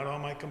phone. They're not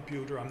on my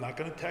computer. I'm not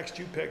going to text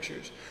you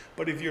pictures.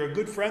 But if you're a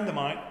good friend of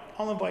mine,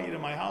 I'll invite you to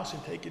my house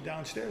and take you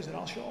downstairs and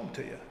I'll show them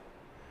to you.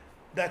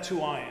 That's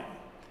who I am.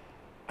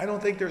 I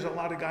don't think there's a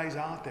lot of guys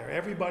out there.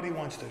 Everybody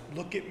wants to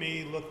look at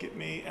me,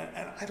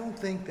 and I don't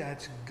think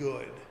that's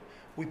good.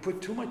 We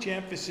put too much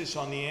emphasis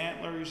on the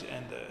antlers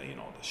and the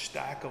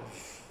stack of,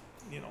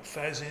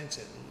 pheasants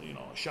and,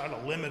 shot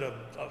a limit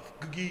of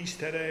geese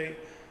today.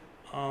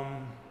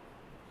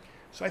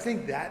 So I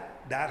think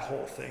that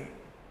whole thing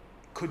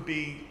could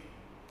be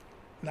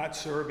not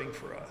serving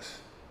for us.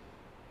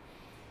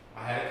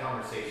 I had a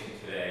conversation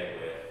today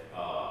with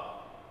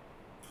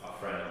a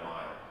friend of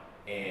mine,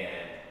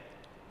 and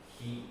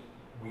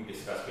we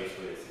discussed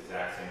basically this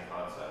exact same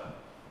concept.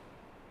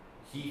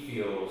 He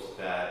feels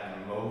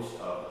that most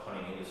of the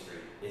hunting industry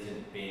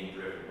isn't being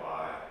driven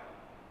by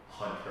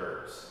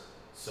hunters.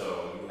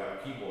 So you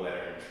have people that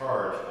are in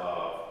charge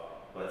of,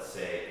 let's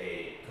say,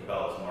 a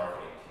Cabela's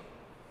marketing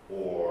team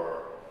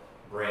or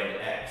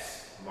brand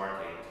X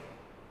marketing team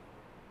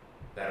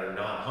that are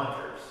not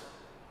hunters.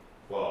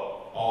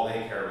 Well, all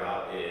they care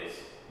about is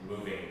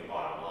moving the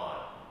bottom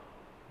line,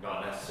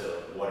 not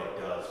necessarily what it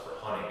does for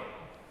hunting,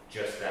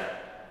 just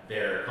that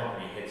their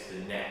company hits the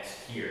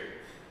next tier.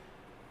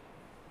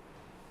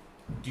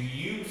 Do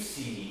you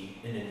see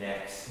in the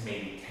next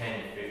maybe 10,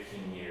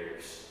 15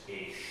 years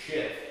a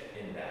shift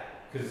in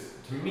that? Because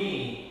to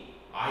me,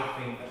 I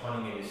think the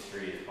hunting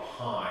industry is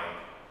behind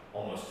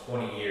almost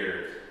 20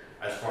 years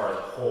as far as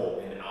a whole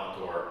in the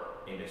outdoor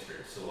industry.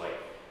 So like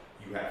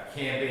you have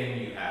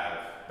camping, you have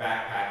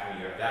backpacking,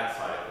 you have that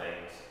side of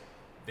things.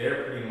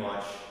 They're pretty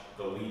much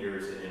the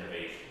leaders in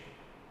innovation.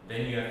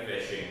 Then you have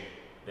fishing,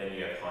 then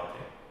you have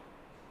hunting.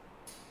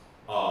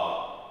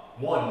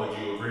 One, would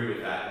you agree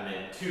with that? And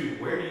then two,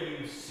 where do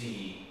you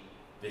see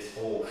this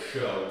whole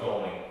show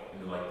going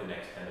in like the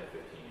next 10 to 15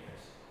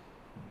 years?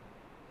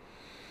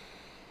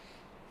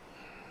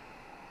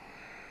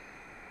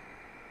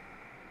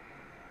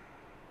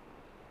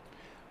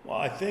 Well,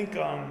 I think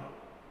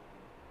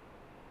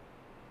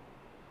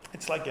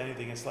it's like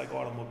anything. It's like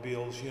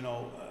automobiles,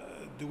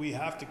 do we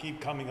have to keep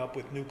coming up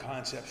with new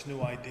concepts,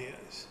 new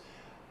ideas?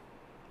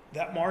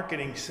 That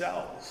marketing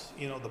sells.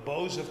 The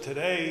bows of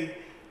today,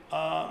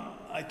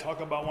 I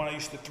talk about when I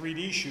used to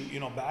 3D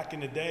shoot. Back in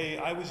the day,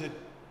 I was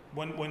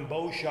when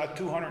bows shot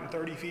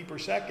 230 feet per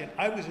second,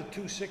 I was a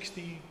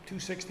 260,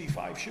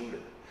 265 shooter.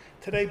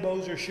 Today,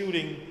 bows are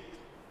shooting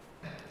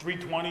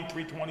 320,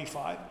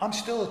 325. I'm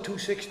still a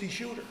 260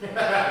 shooter.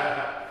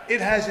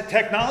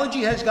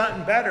 Technology has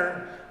gotten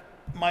better.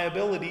 My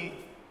ability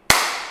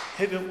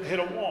hit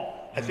a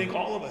wall. I think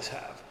all of us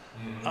have.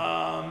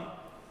 Mm-hmm.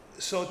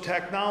 So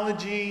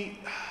technology,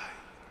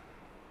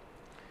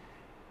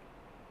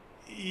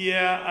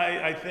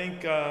 I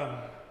think,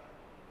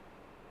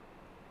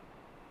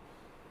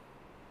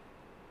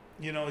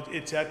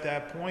 it's at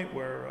that point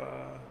where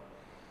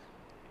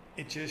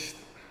it just,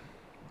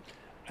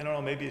 I don't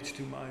know, maybe it's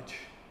too much.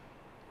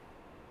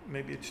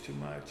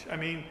 I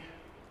mean,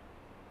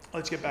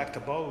 let's get back to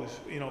bows.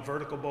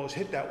 Vertical bows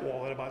hit that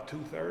wall at about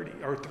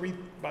 230 or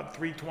about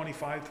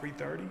 325,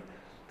 330.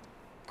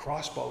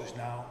 Crossbows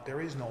now,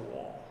 there is no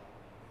wall.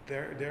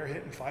 They're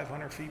hitting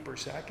 500 feet per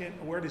second.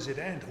 Where does it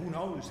end? Who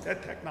knows?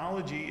 That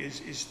technology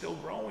is still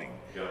growing.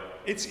 Yeah.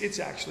 It's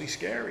actually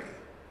scary.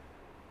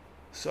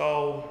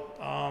 So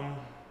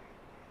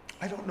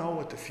I don't know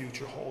what the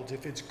future holds,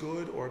 if it's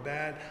good or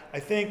bad. I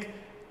think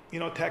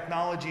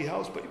technology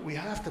helps, but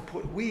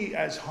we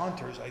as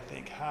hunters, I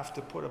think, have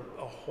to put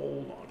a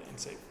hold on it and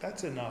say,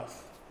 that's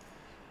enough.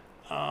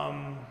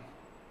 I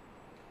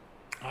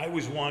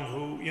was one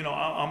who,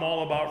 I'm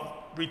all about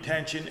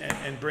retention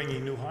and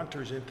bringing new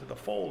hunters into the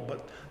fold,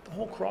 but the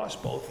whole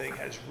crossbow thing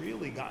has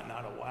really gotten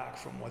out of whack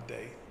from what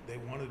they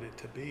wanted it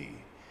to be.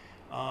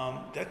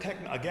 That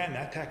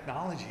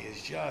technology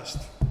is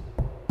just,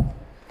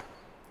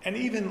 and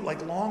even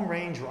like long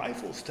range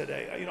rifles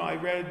today. I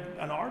read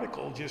an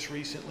article just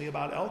recently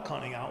about elk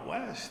hunting out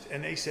west,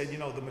 and they said,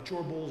 the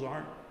mature bulls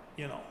aren't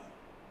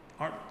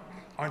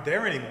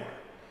there anymore,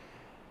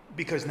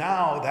 because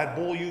now that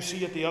bull you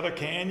see at the other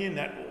canyon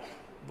that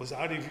was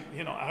out of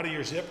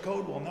your zip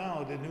code, well,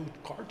 now the new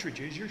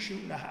cartridges, you're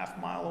shooting a half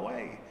mile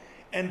away,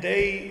 and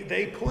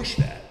they push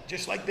that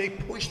just like they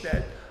push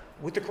that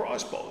with the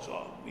crossbows.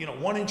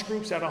 1-inch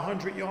groups at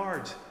 100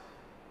 yards.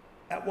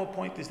 At what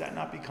point does that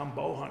not become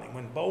bow hunting?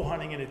 When bow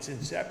hunting in its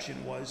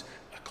inception was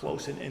a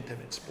close and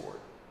intimate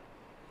sport.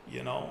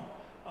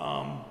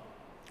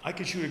 I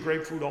could shoot a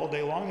grapefruit all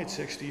day long at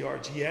 60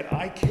 yards, yet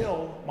I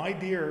kill my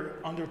deer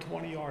under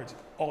 20 yards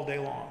all day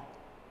long.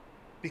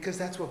 Because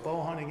that's what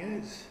bow hunting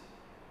is.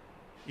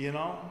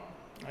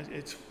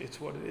 It's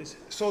what it is.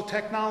 So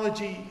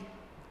technology,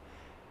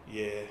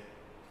 Yeah.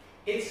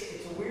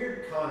 It's a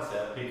weird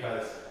concept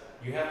because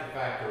you have to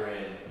factor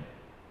in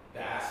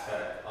the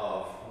aspect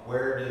of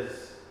where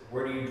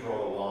do you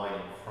draw the line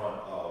in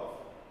front of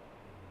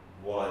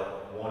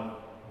what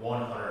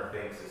one hunter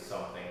thinks is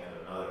something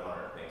and another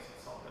hunter thinks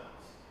is something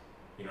else.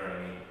 You know what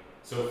I mean?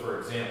 So for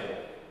example,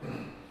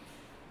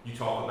 you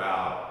talk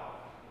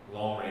about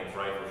long range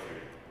rifle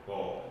shooting.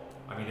 Well,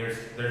 I mean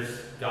there's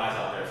guys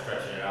out there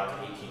stretching it out to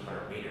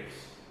 1,800 meters.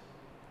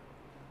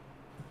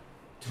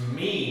 To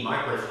me,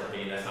 my personal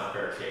opinion, that's not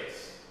fair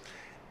chase.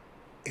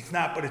 It's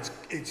not, but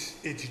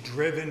it's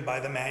driven by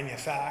the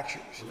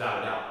manufacturers.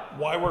 Without a doubt.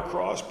 Why were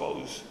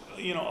crossbows,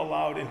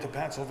 allowed into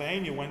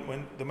Pennsylvania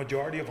when the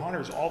majority of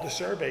hunters, all the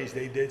surveys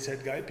they did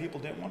said people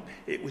didn't want?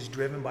 It was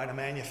driven by the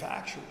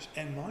manufacturers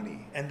and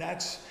money, and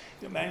that's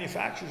the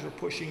manufacturers are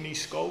pushing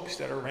these scopes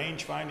that are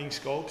range finding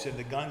scopes and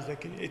the guns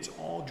that can. It's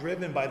all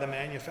driven by the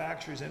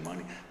manufacturers and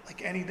money,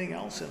 like anything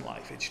else in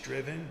life. It's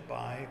driven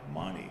by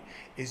money.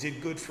 Is it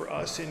good for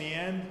us in the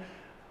end?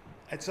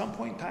 At some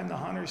point in time, the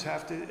hunters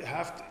have to,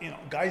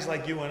 guys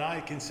like you and I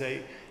can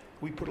say,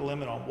 we put a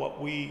limit on what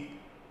we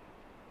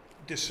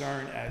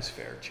discern as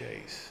fair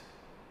chase.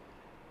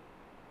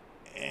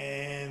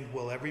 And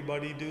will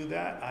everybody do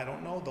that? I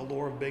don't know. The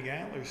lore of Big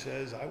Antler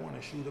says I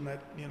want to shoot them at,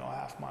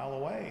 half mile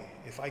away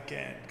if I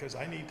can, because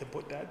I need to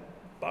put that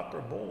buck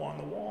or bull on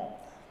the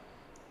wall.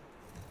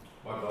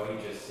 My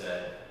buddy just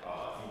said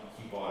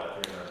he bought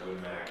a 300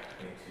 Win Mag,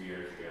 I think 2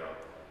 years ago,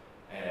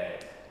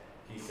 and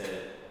he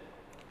said,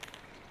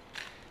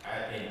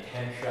 in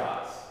 10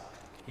 shots,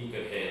 he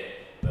could hit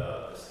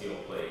the steel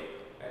plate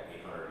at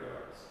 800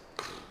 yards.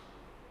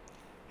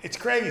 It's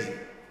crazy.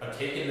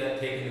 Taking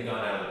the gun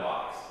out of the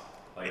box,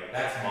 like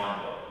that's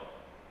mind blowing.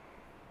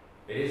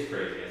 It is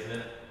crazy, isn't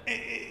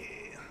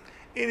it?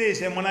 It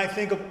is, and when I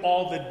think of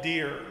all the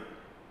deer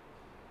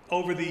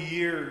over the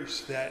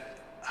years that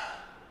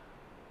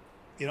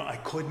I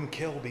couldn't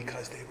kill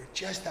because they were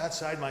just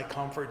outside my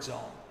comfort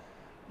zone,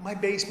 my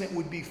basement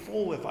would be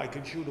full if I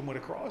could shoot them with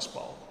a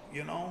crossbow.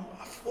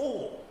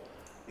 Full.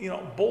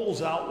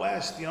 Bulls out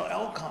west,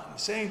 elk hunting,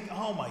 same,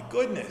 oh my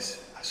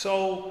goodness.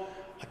 So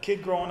a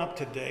kid growing up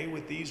today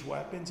with these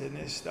weapons and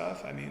this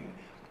stuff, I mean,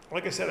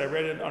 like I said, I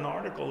read an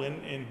article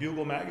in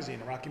Bugle magazine,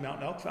 the Rocky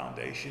Mountain Elk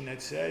Foundation,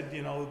 that said,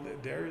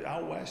 there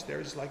out west,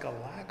 there's like a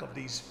lack of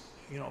these,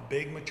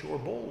 big mature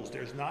bulls.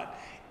 There's not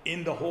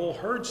in the whole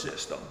herd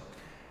system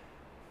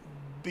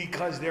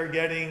because they're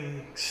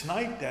getting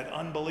sniped at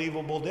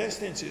unbelievable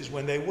distances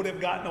when they would have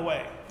gotten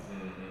away.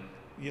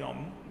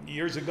 Mm-hmm.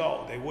 Years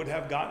ago, they would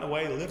have gotten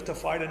away, lived to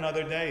fight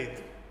another day.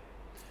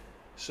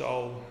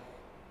 So,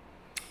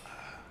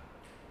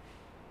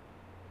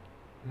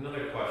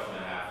 another question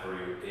I have for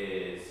you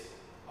is,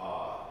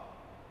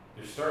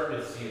 you're starting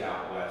to see it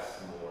out west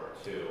more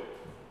too,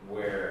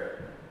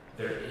 where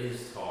there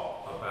is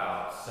talk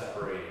about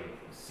separating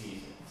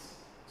seasons.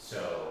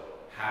 So,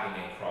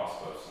 having a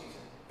crossbow season.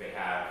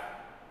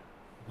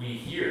 We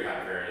here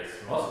have various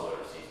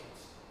muzzleloader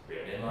seasons. We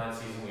have an inline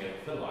season, we have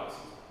a flintlock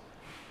season.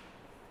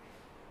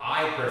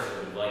 I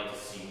personally would like to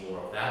see more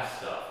of that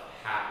stuff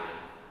happen.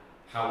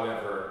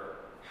 However,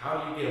 how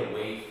do you get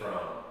away from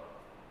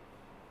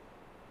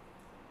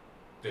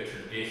the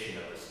tradition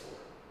of the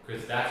sport?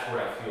 Because that's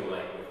where I feel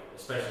like,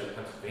 especially with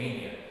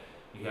Pennsylvania,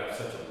 you have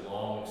such a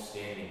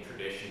long-standing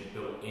tradition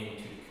built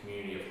into the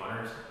community of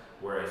hunters,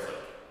 whereas like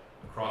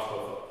a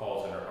crossbow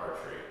falls under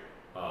archery.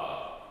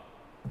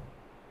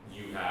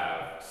 You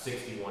have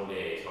 61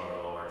 days,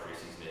 however long archery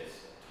season is,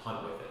 to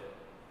hunt with it.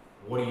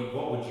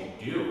 What would you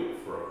do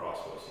for a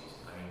crossbow season?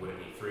 I mean, would it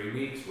be 3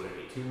 weeks? Would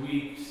it be 2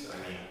 weeks? I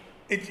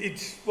mean,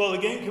 well, the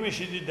Game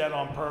Commission did that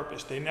on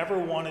purpose. They never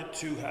wanted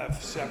to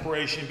have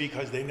separation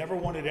because they never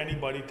wanted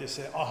anybody to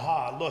say,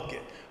 aha, look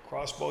it,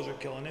 crossbows are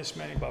killing this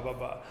many, blah, blah,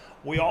 blah.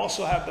 We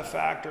also have the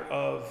factor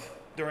of,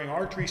 during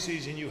archery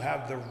season, you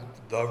have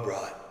the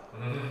rut.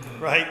 Mm-hmm.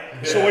 Right?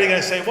 Yeah. So what are you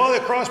going to say? Well, the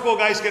crossbow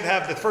guys could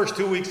have the first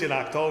 2 weeks in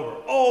October.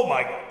 Oh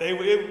my God.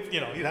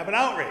 You'd have an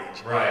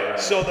outrage. Right.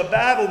 So the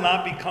battle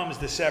not becomes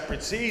the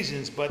separate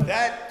seasons, but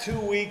that 2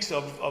 weeks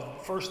of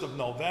 1st of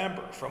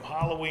November from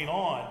Halloween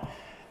on,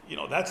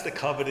 that's the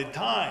coveted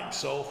time.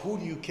 So who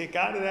do you kick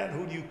out of that and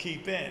who do you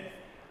keep in?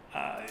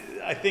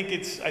 I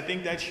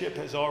think that ship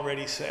has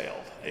already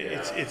sailed.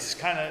 Yeah. It's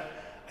kind of,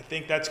 I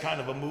think that's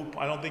kind of a moot.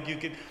 I don't think you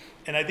could,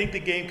 and I think the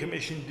Game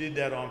Commission did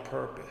that on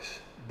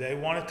purpose. They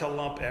wanted to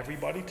lump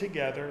everybody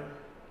together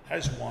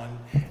as one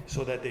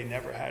so that they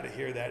never had to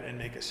hear that and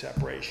make a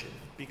separation,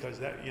 because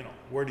that,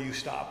 where do you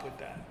stop with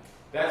that?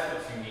 That's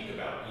what's unique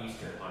about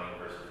Eastern hunting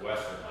versus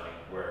Western hunting,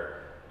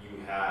 where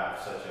you have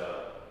such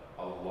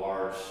a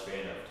large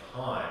span of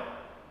time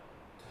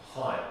to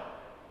hunt,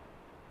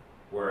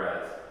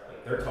 whereas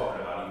like they're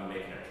talking about even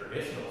making a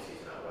traditional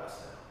season out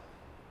west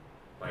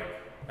now.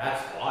 Like,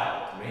 that's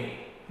wild to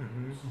me.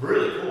 Mm-hmm. It's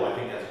really cool. I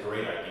think that's a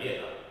great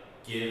idea.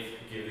 Give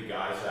the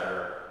guys that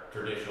are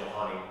traditional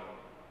hunting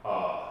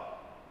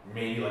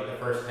maybe like the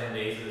first 10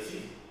 days of the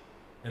season,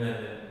 and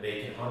then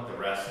they can hunt the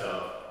rest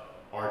of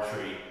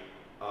archery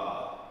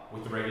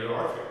with the regular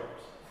archery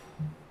groups.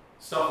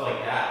 stuff like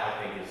that,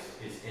 I think,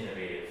 is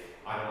innovative.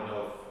 I don't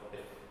know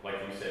if, like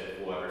you said, if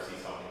we'll ever see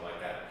something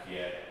like that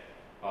yet.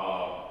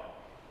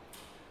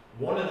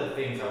 One of the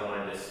things I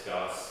want to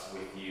discuss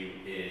with you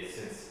is,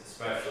 since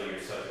especially you're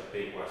such a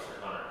big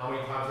Western hunter, how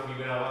many times have you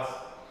been out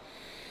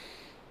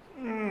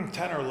west?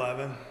 10 or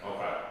 11.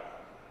 Okay.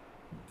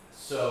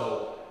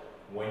 So,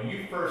 when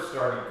you first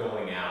started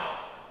going out,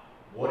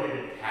 what did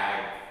a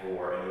tag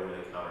for an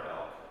over-the-counter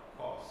elk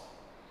cost?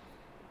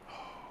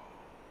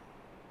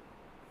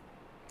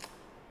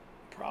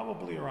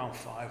 Probably around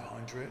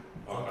 500.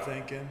 I'm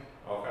thinking.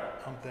 Okay.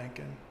 I'm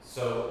thinking.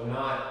 So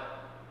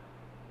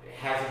it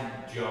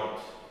hasn't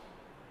jumped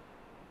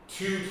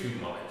too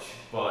much,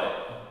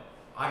 but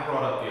I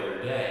brought up the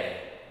other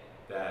day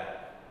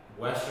that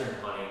Western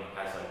hunting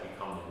has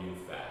become the new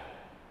fad.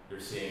 You're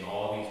seeing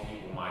all these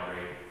people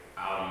migrate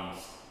out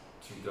east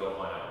to go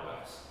hunt out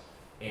west,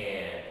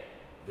 and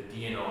the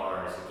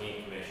DNRs, the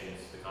game commissions,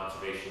 the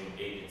conservation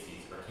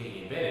agencies are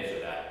taking advantage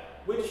of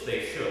that, which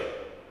they should.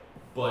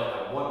 But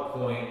at what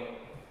point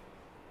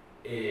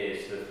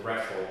is the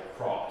threshold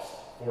crossed?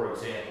 For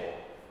example,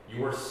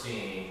 you're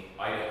seeing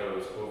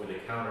Idaho's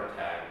over-the-counter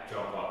tag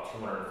jump up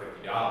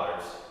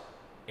 $250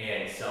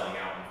 and selling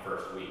out in the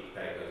first week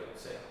that it goes on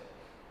sale.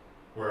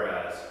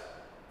 Whereas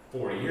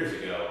 40 years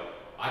ago,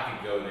 I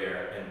could go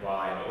there and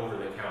buy an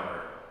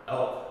over-the-counter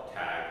elk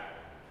tag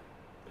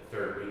the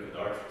third week of the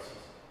archery season.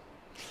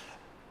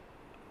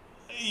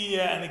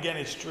 Yeah, and again,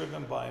 it's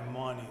driven by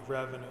money,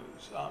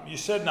 revenues. You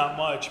said not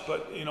much,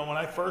 but when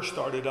I first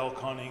started elk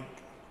hunting,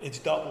 it's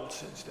doubled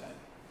since then.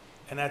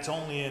 And that's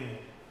only in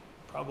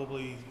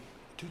probably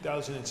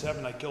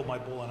 2007, I killed my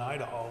bull in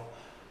Idaho.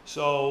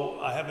 So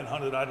I haven't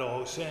hunted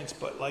Idaho since,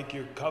 but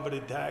your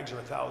coveted tags are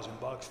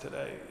 $1,000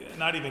 today.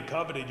 Not even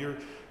coveted,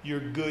 your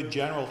good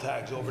general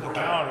tags over the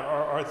counter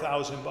are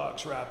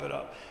 $1,000, wrap it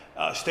up.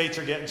 States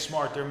are getting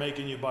smart. They're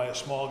making you buy a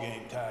small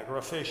game tag or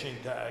a fishing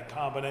tag,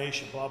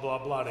 combination, blah, blah,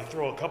 blah. They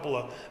throw a couple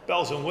of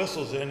bells and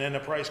whistles in and the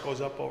price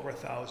goes up over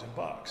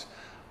 $1,000.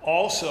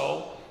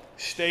 Also,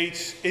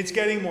 states, it's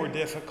getting more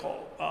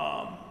difficult.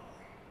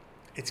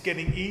 It's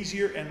getting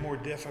easier and more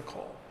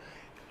difficult.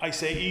 I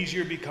say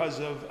easier because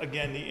of,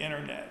 again, the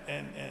internet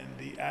and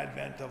the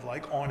advent of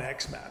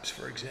OnX maps,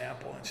 for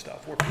example, and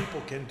stuff, where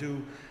people can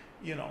do,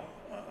 you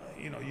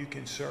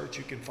can search,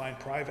 you can find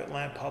private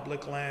land,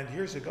 public land.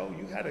 Years ago,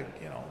 you had to,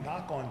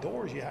 knock on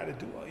doors. You had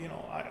to do,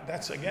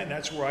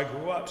 that's where I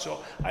grew up.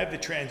 So I have the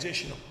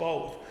transition of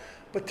both.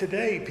 But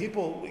today,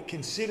 people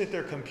can sit at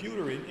their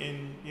computer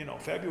in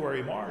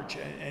February, March,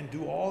 and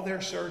do all their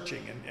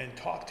searching and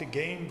talk to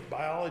game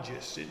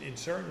biologists in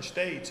certain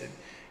states and,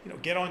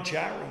 get on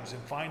chat rooms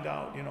and find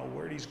out,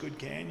 where these good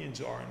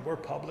canyons are and where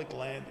public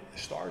land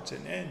starts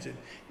and ends. And,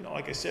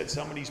 like I said,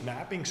 some of these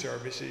mapping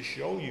services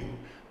show you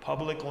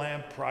public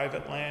land,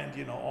 private land,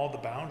 all the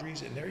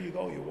boundaries. And there you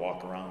go. You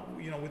walk around,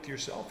 with your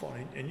cell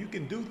phone and you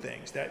can do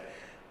things that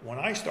when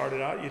I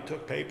started out, you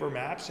took paper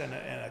maps and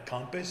a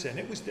compass, and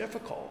it was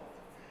difficult.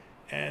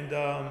 And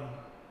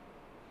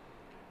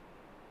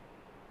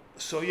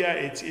so yeah,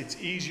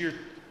 it's easier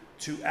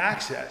to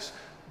access,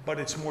 but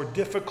it's more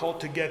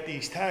difficult to get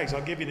these tags.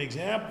 I'll give you an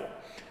example.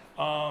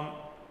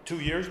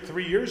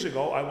 3 years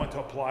ago, I went to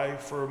apply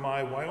for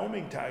my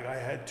Wyoming tag. I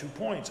had 2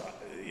 points.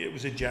 It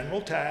was a general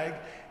tag,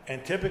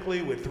 and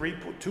typically with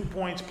 2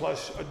 points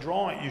plus a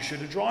drawing, you should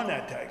have drawn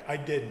that tag. I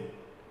didn't.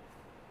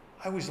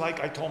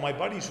 I told my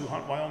buddies who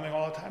hunt Wyoming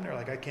all the time, they're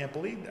like, I can't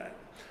believe that.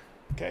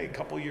 Okay, a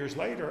couple years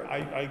later,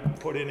 I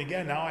put in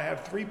again. Now I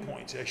have 3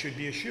 points. I should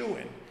be a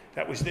shoo-in.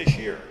 That was this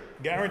year.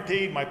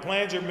 Guaranteed, my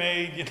plans are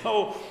made,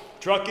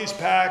 truck is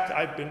packed.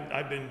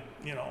 I've been,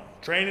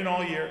 training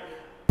all year.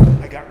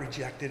 I got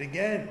rejected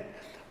again.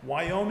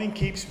 Wyoming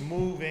keeps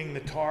moving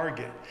the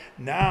target.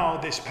 Now,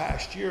 this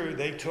past year,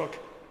 they took,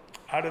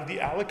 out of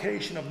the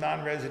allocation of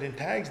non-resident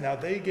tags, now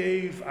they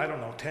gave,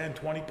 10,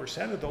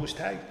 20% of those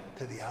tags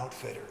to the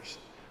outfitters.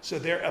 So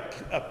they're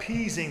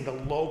appeasing the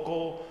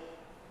local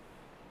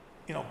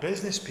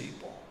business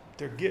people.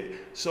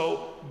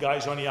 So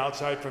guys on the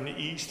outside from the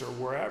east or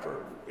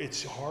wherever,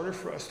 it's harder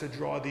for us to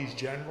draw these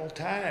general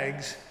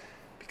tags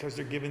because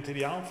they're given to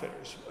the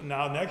outfitters.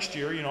 Now next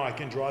year, I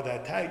can draw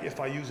that tag if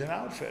I use an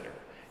outfitter.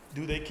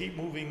 Do they keep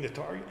moving the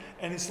target?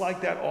 And it's like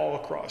that all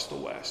across the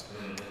West.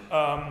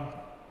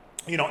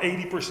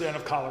 80%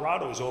 of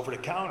Colorado is over the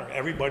counter.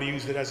 Everybody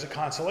uses it as a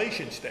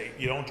consolation state.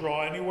 You don't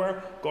draw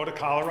anywhere, go to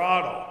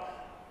Colorado.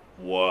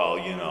 Well,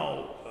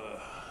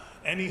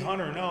 any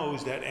hunter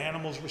knows that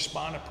animals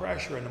respond to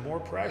pressure, and the more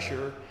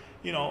pressure,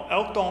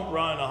 elk don't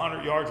run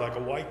 100 yards like a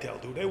whitetail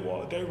do.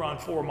 They run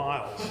 4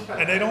 miles,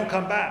 and they don't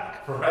come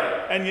back.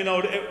 Right.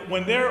 And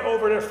when they're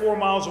over there 4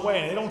 miles away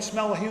and they don't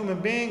smell a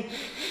human being,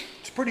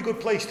 it's a pretty good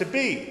place to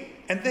be,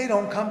 and they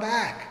don't come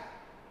back.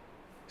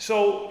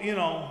 So,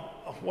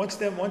 once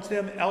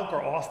them elk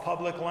are off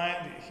public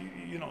land,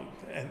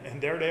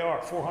 and there they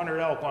are, 400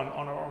 elk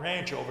on a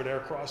ranch over there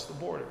across the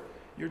border,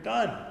 you're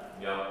done.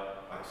 Yeah.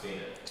 I've seen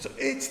it. So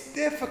it's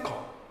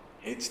difficult.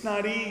 It's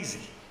not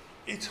easy.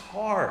 It's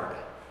hard.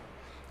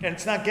 And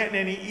it's not getting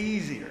any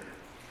easier.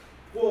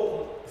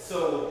 Well,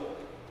 so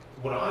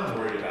what I'm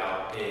worried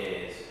about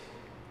is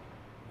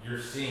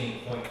you're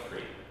seeing point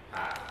creep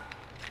happen.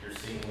 You're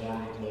seeing more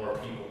and more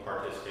people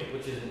participate,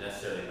 which isn't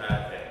necessarily a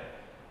bad thing.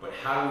 But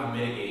how do we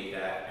mitigate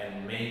that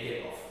and make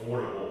it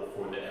affordable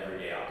for the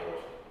everyday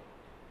outdoorsman?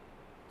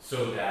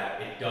 So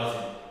that it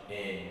doesn't,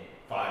 in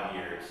 5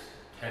 years,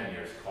 10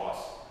 years,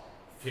 cost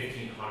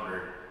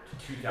 $1,500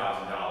 to $2,000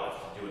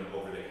 to do an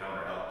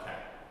over-the-counter elk hunt.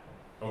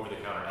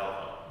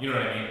 You know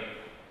what I mean?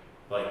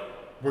 Like,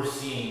 we're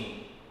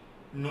seeing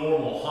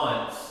normal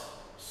hunts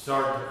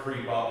start to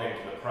creep up into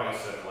the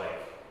price of, like,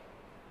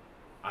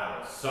 I don't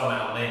know, some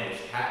outlandish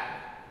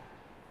cat.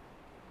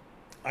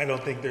 I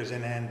don't think there's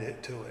an end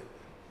to it.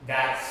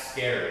 That's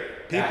scary.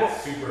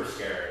 That's super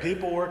scary.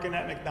 People working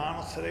at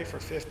McDonald's today for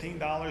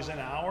 $15 an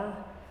hour,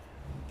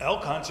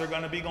 elk hunts are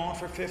going to be going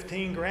for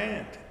 15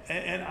 grand.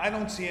 And I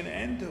don't see an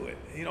end to it.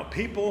 You know,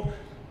 people,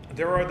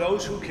 there are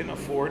those who can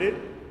afford it.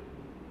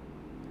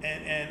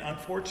 And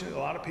unfortunately,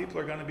 a lot of people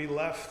are going to be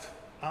left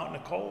out in the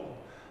cold.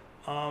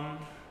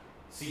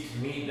 See, to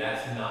me,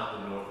 that's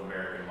not the North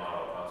American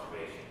model of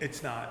conservation.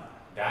 It's not.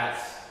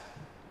 That's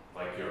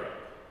like Europe.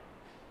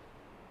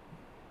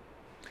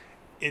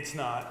 It's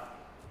not.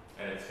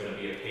 And it's going to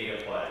be a pay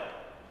to play.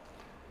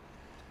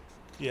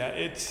 Yeah,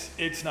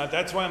 it's not.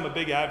 That's why I'm a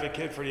big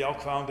advocate for the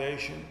Elk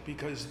Foundation,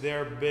 because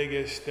their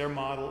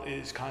model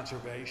is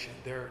conservation.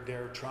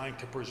 They're trying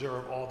to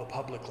preserve all the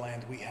public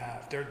land we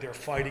have. They're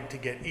fighting to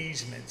get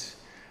easements.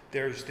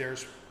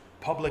 There's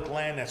public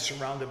land that's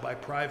surrounded by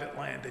private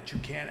land that you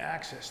can't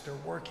access. They're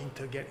working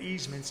to get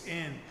easements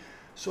in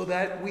so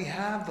that we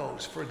have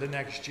those for the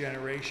next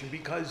generation,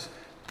 because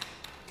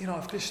you know,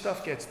 if this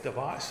stuff gets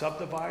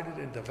subdivided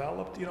and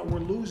developed, you know, we're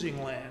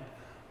losing land.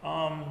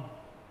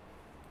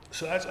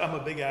 So I'm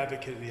a big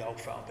advocate of the Elk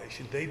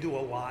Foundation. They do a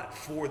lot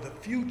for the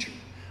future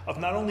of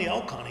not only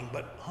elk hunting,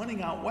 but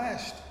hunting out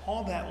west,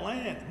 all that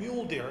land,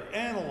 mule deer,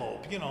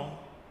 antelope, you know,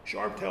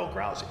 sharp-tailed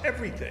grouse,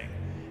 everything.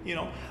 You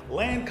know,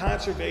 land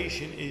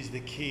conservation is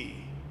the key.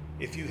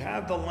 If you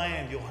have the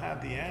land, you'll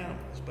have the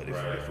animals. But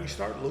if we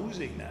start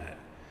losing that,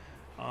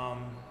 yeah.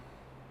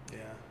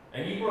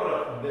 And you brought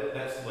up,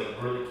 that's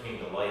like really came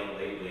to light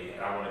lately,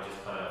 and I want to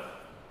just kind of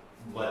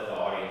let the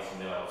audience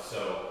know.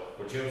 So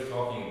what Joe's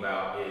talking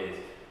about is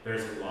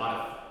there's a lot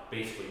of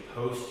basically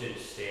postage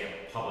stamp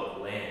public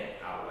land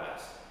out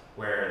west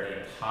where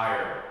the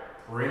entire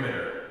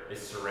perimeter is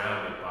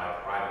surrounded by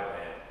private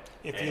land.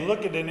 If you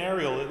look at an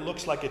aerial, it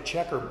looks like a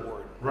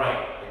checkerboard.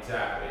 Right,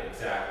 exactly.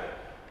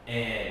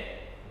 And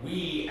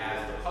we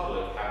as the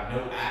public have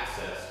no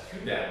access to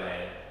that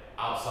land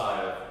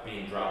outside of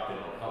being dropped in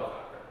on a helicopter.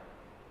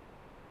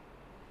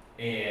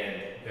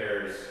 And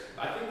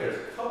I think there's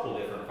a couple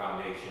different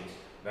foundations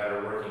that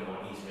are working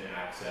on easement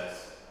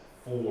access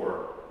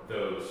for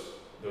those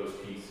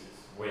pieces,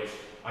 which,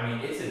 I mean,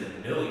 it's in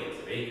the millions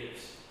of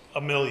acres.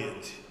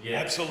 Millions. Yeah.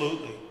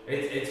 Absolutely.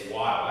 It's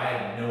wild. I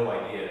had no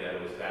idea that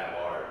it was that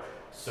large.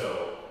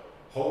 So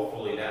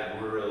hopefully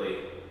that really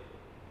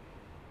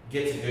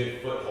gets a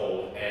good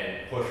foothold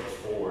and pushes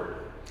forward,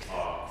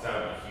 because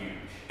that would be huge.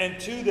 And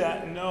to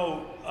that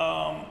note,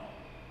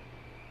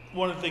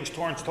 one of the things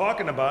Torrin's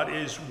talking about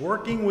is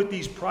working with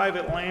these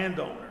private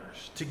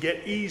landowners to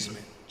get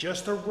easement,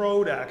 just a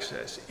road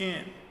access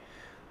in.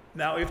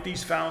 Now, if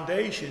these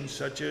foundations,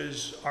 such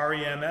as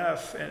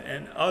REMF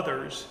and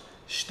others,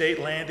 state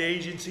land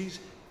agencies,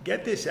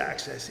 get this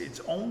access, it's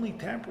only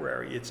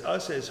temporary. It's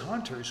us as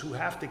hunters who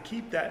have to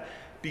keep that,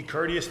 be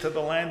courteous to the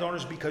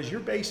landowners, because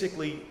you're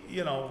basically,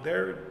 you know,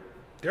 they're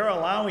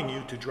allowing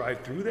you to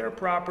drive through their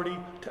property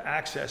to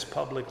access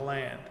public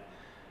land.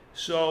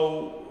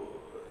 So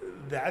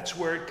that's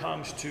where it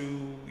comes to,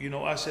 you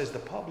know, us as the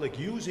public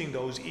using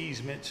those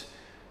easements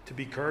to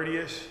be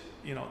courteous,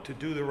 you know, to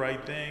do the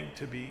right thing,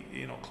 to be,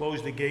 you know,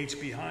 close the gates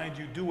behind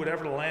you, do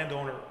whatever the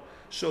landowner,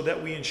 so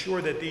that we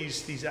ensure that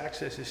these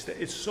accesses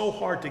it's so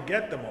hard to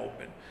get them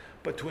open,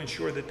 but to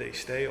ensure that they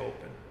stay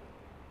open.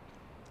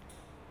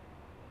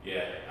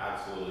 Yeah,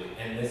 absolutely.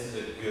 And this is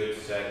a good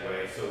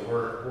segue. So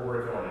we're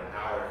working on an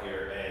hour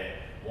here, and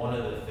one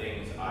of the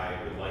things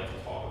I would like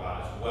to talk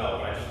about as well,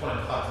 but I just want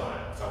to touch on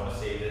it, so I want to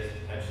save this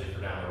potentially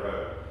for down the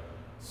road.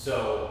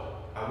 So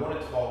I want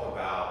to talk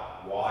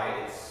about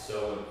why it's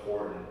so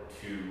important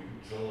to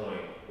join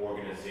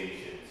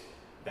organizations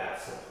that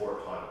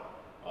support hunting,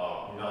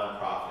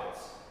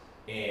 nonprofits,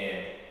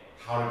 and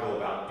how to go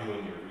about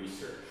doing your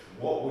research.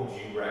 What would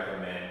you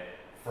recommend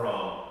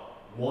from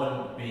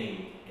one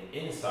being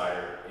an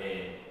insider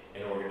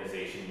in an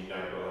organization,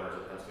 United Bow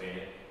Hunters of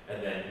Pennsylvania,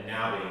 and then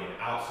now being an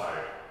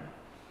outsider?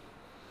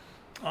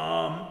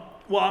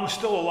 Well, I'm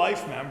still a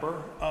life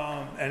member,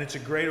 and it's a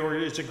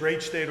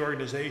great state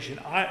organization.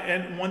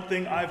 And one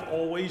thing I've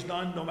always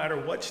done, no matter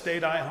what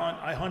state I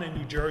hunt in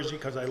New Jersey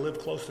because I live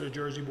close to the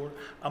Jersey border.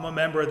 I'm a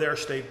member of their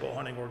state bow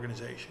hunting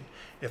organization.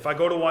 If I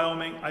go to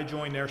Wyoming, I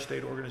join their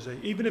state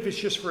organization, even if it's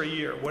just for a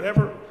year.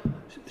 Whatever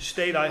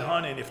state I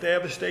hunt in, if they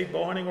have a state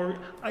bow hunting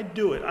organization, I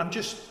do it.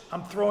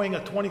 I'm throwing a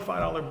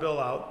 $25 bill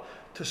out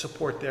to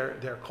support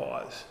their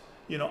cause.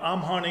 You know, I'm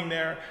hunting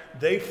there.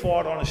 They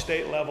fought on a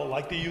state level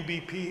like the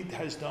UBP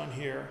has done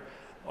here.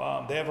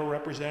 They have a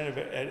representative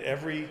at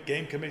every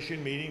game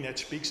commission meeting that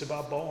speaks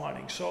about bow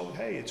hunting. So,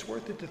 hey, it's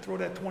worth it to throw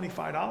that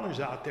 $25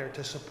 out there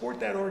to support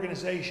that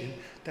organization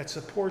that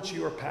supports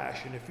your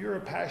passion. If you're a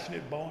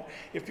passionate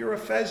if you're a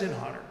pheasant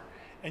hunter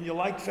and you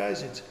like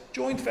pheasants,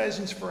 join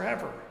Pheasants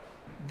Forever.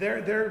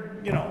 They're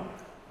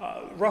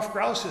Rough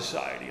Grouse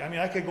Society. I mean,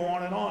 I could go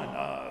on and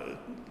on.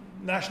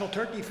 National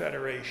Turkey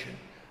Federation.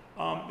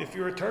 If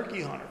you're a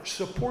turkey hunter,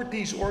 support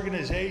these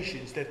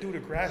organizations that do the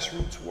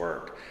grassroots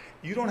work.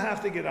 You don't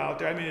have to get out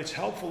there. I mean, it's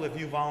helpful if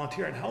you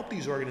volunteer and help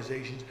these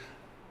organizations,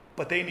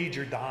 but they need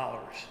your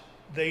dollars.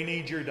 They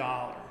need your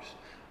dollars.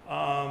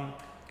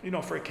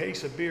 For a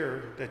case of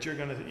beer that you're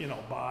going to,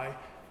 buy,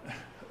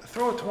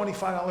 throw a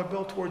 $25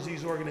 bill towards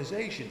these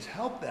organizations.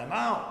 Help them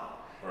out.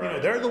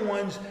 Right. They're the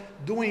ones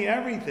doing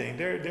everything.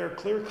 They're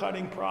clear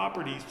cutting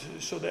properties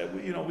so that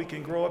we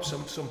can grow up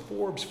some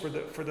forbs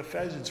for the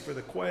pheasants, for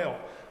the quail.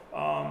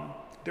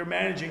 They're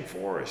managing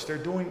forests. They're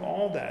doing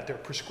all that. They're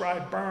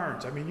prescribed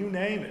burns. I mean, you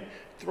name it.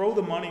 Throw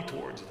the money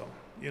towards them.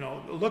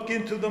 Look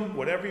into them,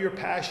 whatever your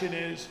passion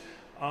is.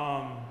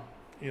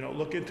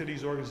 Look into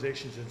these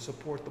organizations and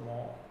support them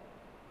all.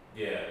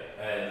 Yeah,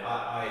 and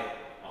I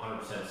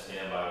 100%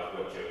 stand by with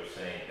what Joe was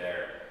saying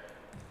there.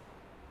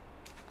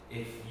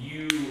 If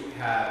you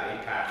have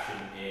a passion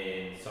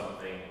in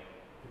something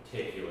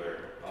particular,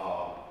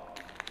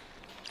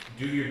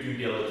 do your due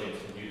diligence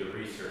and do the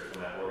research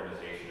on that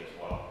organization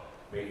as well.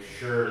 Make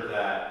sure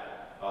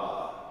that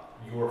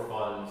your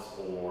funds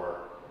or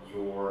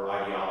your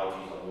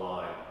ideologies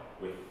align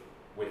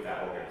with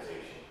that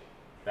organization.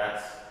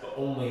 That's the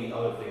only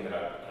other thing that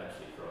I would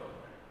potentially throw in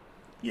there.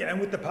 Yeah, and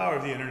with the power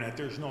of the internet,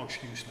 there's no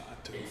excuse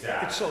not to.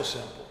 Exactly. It's so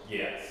simple.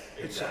 Yes,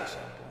 exactly. It's so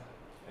simple.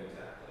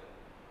 Exactly.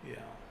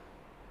 Yeah.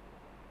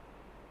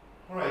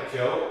 All right,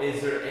 Joe,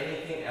 is there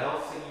anything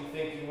else that you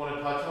think you want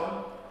to touch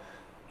on?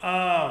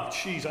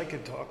 I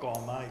could talk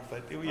all night,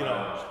 but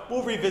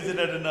we'll revisit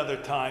it another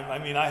time. I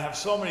mean, I have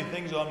so many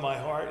things on my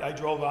heart. I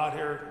drove out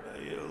here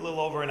a little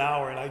over an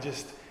hour, and I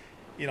just,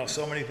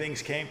 so many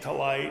things came to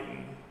light,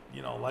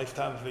 and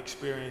lifetime of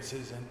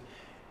experiences,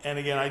 and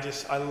again,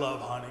 I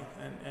love hunting,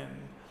 and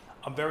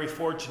I'm very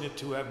fortunate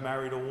to have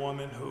married a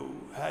woman who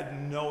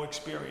had no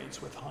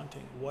experience with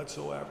hunting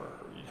whatsoever,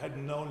 had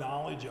no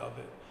knowledge of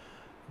it,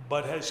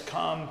 but has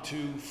come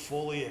to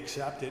fully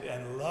accept it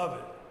and love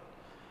it.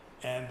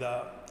 And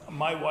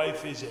my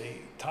wife is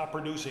a top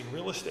producing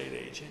real estate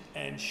agent,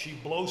 and she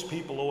blows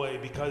people away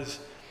because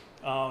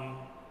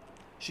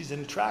she's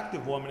an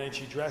attractive woman and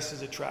she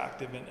dresses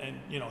attractive,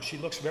 and she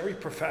looks very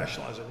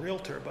professional as a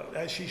realtor. But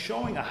as she's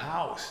showing a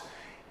house,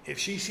 if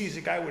she sees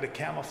a guy with a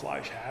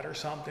camouflage hat or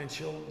something,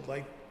 she'll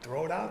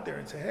throw it out there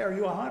and say, "Hey, are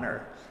you a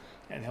hunter?"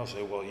 And he'll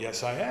say, "Well,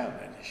 yes, I am."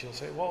 And she'll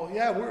say, "Well,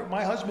 yeah,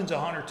 my husband's a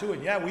hunter too,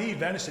 and yeah, we eat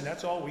venison.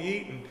 That's all we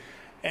eat."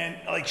 And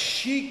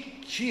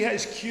she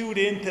has cued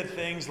into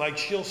things like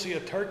she'll see a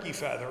turkey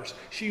feathers.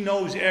 She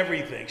knows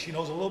everything. She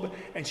knows a little bit,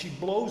 and she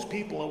blows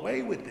people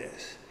away with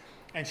this.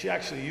 And she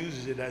actually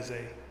uses it as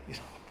a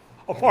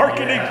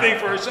marketing thing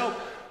for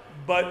herself,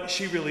 but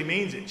she really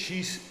means it.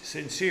 She's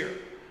sincere.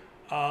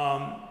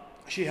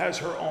 She has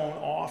her own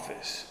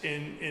office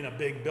in a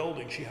big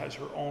building. She has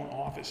her own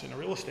office in a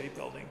real estate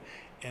building,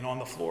 and on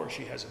the floor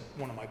she has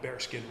one of my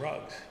bearskin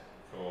rugs.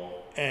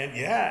 Cool.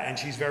 And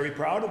she's very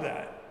proud of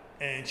that.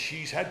 And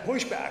she's had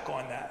pushback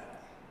on that.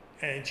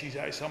 And she's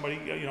had somebody,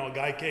 a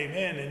guy came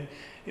in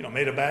and,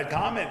 made a bad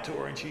comment to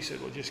her. And she said,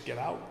 "Well, just get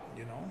out,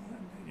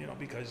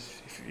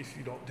 because if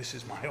you don't, this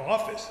is my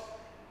office.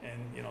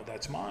 And,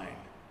 that's mine."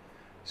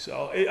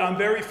 So I'm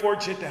very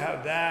fortunate to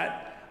have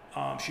that.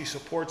 She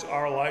supports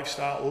our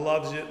lifestyle,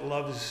 loves it,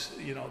 loves,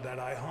 that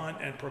I hunt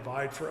and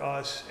provide for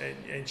us.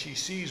 And she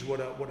sees what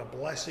a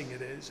blessing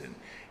it is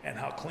and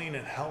how clean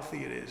and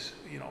healthy it is,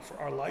 for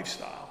our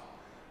lifestyle.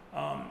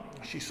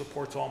 She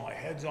supports all my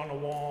heads on the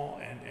wall,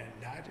 and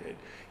that,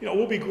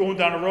 we'll be going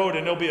down the road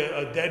and there'll be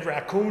a dead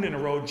raccoon in the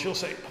road, and she'll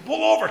say,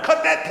 "Pull over,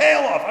 cut that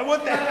tail off. I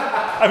want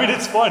that." I mean,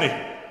 it's funny.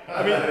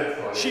 I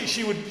mean,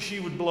 she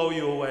would blow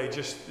you away,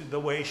 just the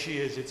way she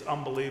is. It's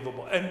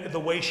unbelievable. And the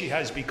way she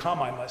has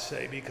become, I must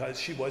say, because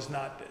she was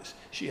not this.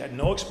 She had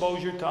no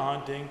exposure to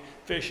hunting,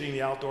 fishing,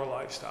 the outdoor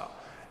lifestyle.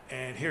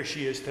 And here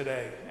she is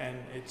today, and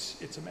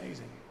it's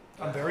amazing.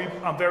 I'm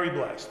very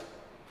blessed.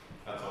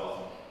 That's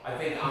awesome. I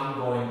think I'm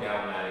going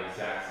down that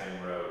exact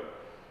same road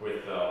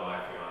with my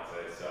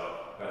fiance, so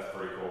that's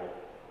pretty cool.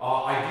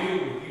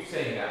 With you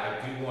saying that,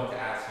 I do want to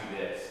ask you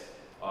this.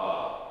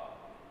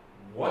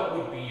 What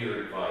would be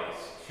your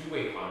advice to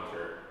a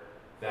hunter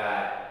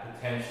that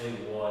potentially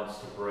wants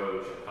to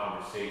broach a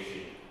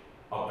conversation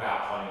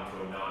about hunting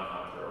to a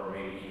non-hunter, or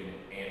maybe even an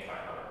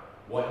anti-hunter?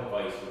 What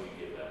advice would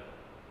you give them?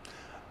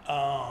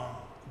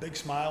 Big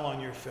smile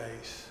on your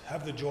face.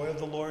 Have the joy of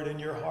the Lord in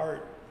your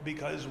heart,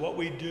 because what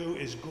we do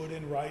is good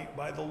and right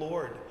by the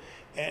Lord.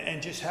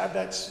 And just have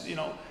that,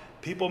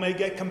 people may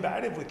get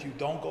combative with you.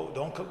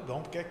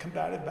 Don't get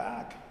combative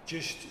back.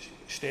 Just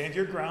stand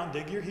your ground,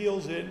 dig your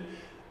heels in,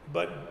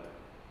 but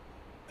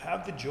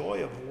have the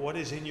joy of what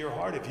is in your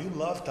heart. If you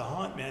love to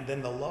hunt, man,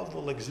 then the love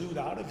will exude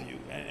out of you,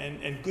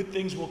 and good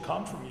things will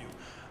come from you.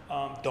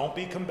 Don't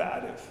be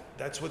combative.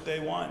 That's what they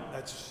want.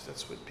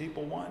 That's what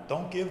people want.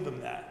 Don't give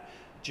them that.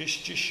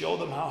 Just show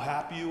them how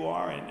happy you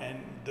are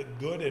and the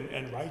good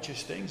and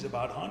righteous things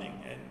about hunting.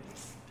 And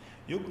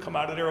you'll come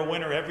out of there a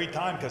winner every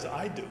time, because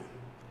I do.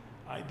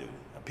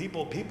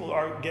 People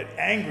get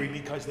angry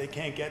because they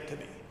can't get to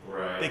me.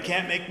 Right. They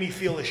can't make me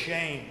feel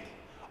ashamed.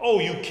 Oh,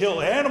 you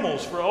kill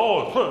animals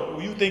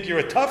you think you're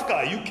a tough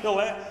guy. You kill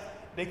animals.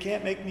 They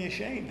can't make me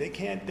ashamed. They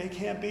can't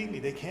beat me.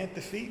 They can't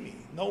defeat me.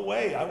 No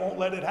way. I won't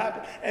let it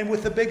happen. And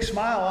with a big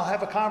smile, I'll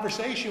have a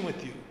conversation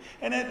with you.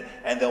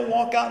 And they'll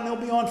walk out and they'll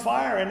be on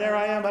fire. And there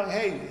I am, like,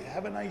 hey,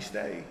 have a nice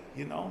day.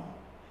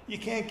 You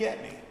can't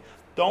get me.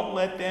 Don't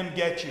let them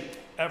get you,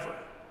 ever.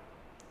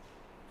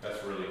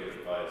 That's really good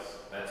advice.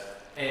 That's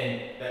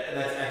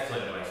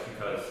excellent advice,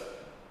 because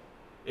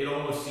it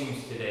almost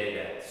seems today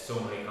that so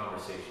many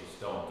conversations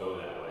don't go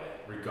that way,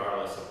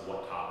 regardless of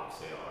what topics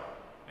they are.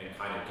 And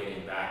kind of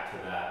getting back to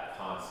that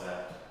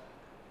concept,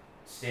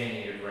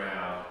 standing your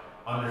ground,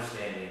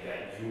 understanding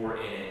that you're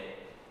in it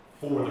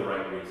for the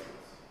right reasons.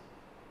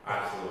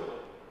 Absolutely.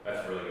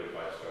 That's really good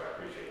advice, Joe. I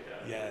appreciate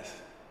that. Yes.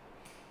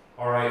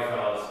 All right,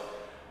 fellas.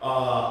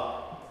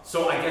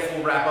 So I guess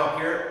we'll wrap up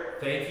here.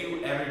 Thank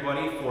you,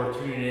 everybody, for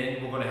tuning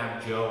in. We're going to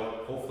have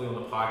Joe, hopefully, on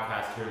the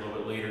podcast here a little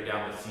bit later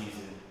down the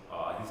season.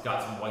 He's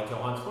got some whitetail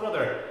hunts. What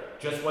other,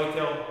 just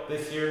whitetail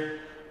this year?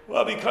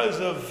 Well, because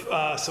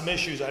of some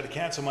issues, I had to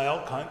cancel my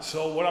elk hunt.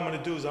 So what I'm going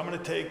to do is I'm going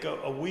to take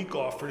a week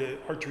off for the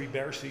archery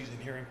bear season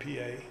here in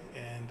PA.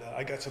 And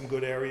I got some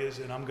good areas,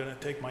 and I'm going to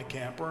take my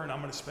camper, and I'm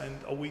going to spend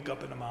a week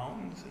up in the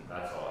mountains.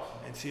 That's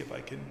awesome. And see if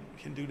I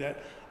can do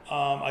that.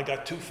 I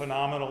got 2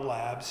 phenomenal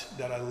labs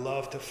that I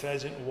love to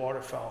pheasant and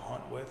waterfowl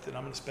hunt with, and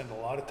I'm going to spend a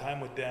lot of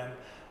time with them.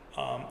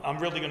 I'm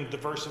really going to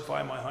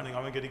diversify my hunting.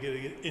 I'm going to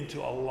get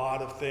into a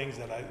lot of things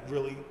that I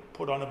really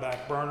put on the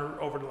back burner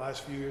over the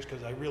last few years,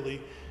 because I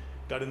really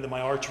got into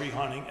my archery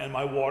hunting, and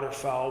my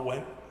waterfowl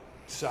went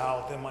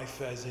south, and my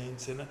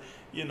pheasants, and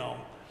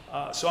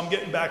so I'm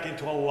getting back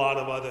into a lot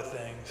of other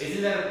things.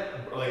 Isn't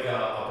that like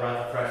a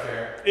breath of fresh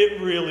air?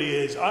 It really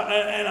is.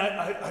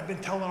 I've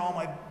been telling all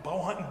my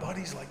bow hunting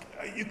buddies, like,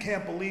 you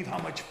can't believe how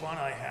much fun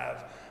I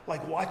have,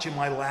 like watching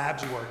my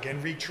labs work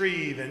and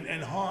retrieve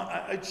and hunt.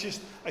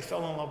 I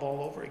fell in love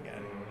all over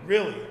again,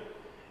 really.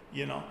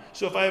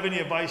 So if I have any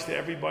advice to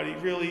everybody,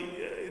 really,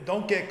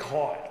 don't get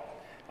caught.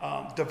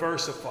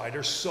 Diversify.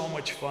 There's so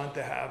much fun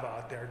to have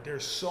out there.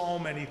 There's so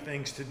many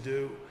things to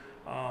do.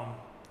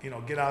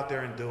 Get out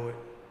there and do it.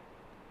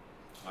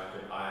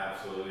 I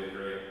absolutely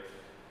agree.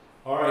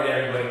 All right,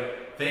 everybody.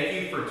 Thank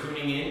you for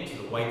tuning in to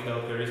the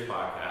Whitetail Theories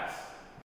podcast.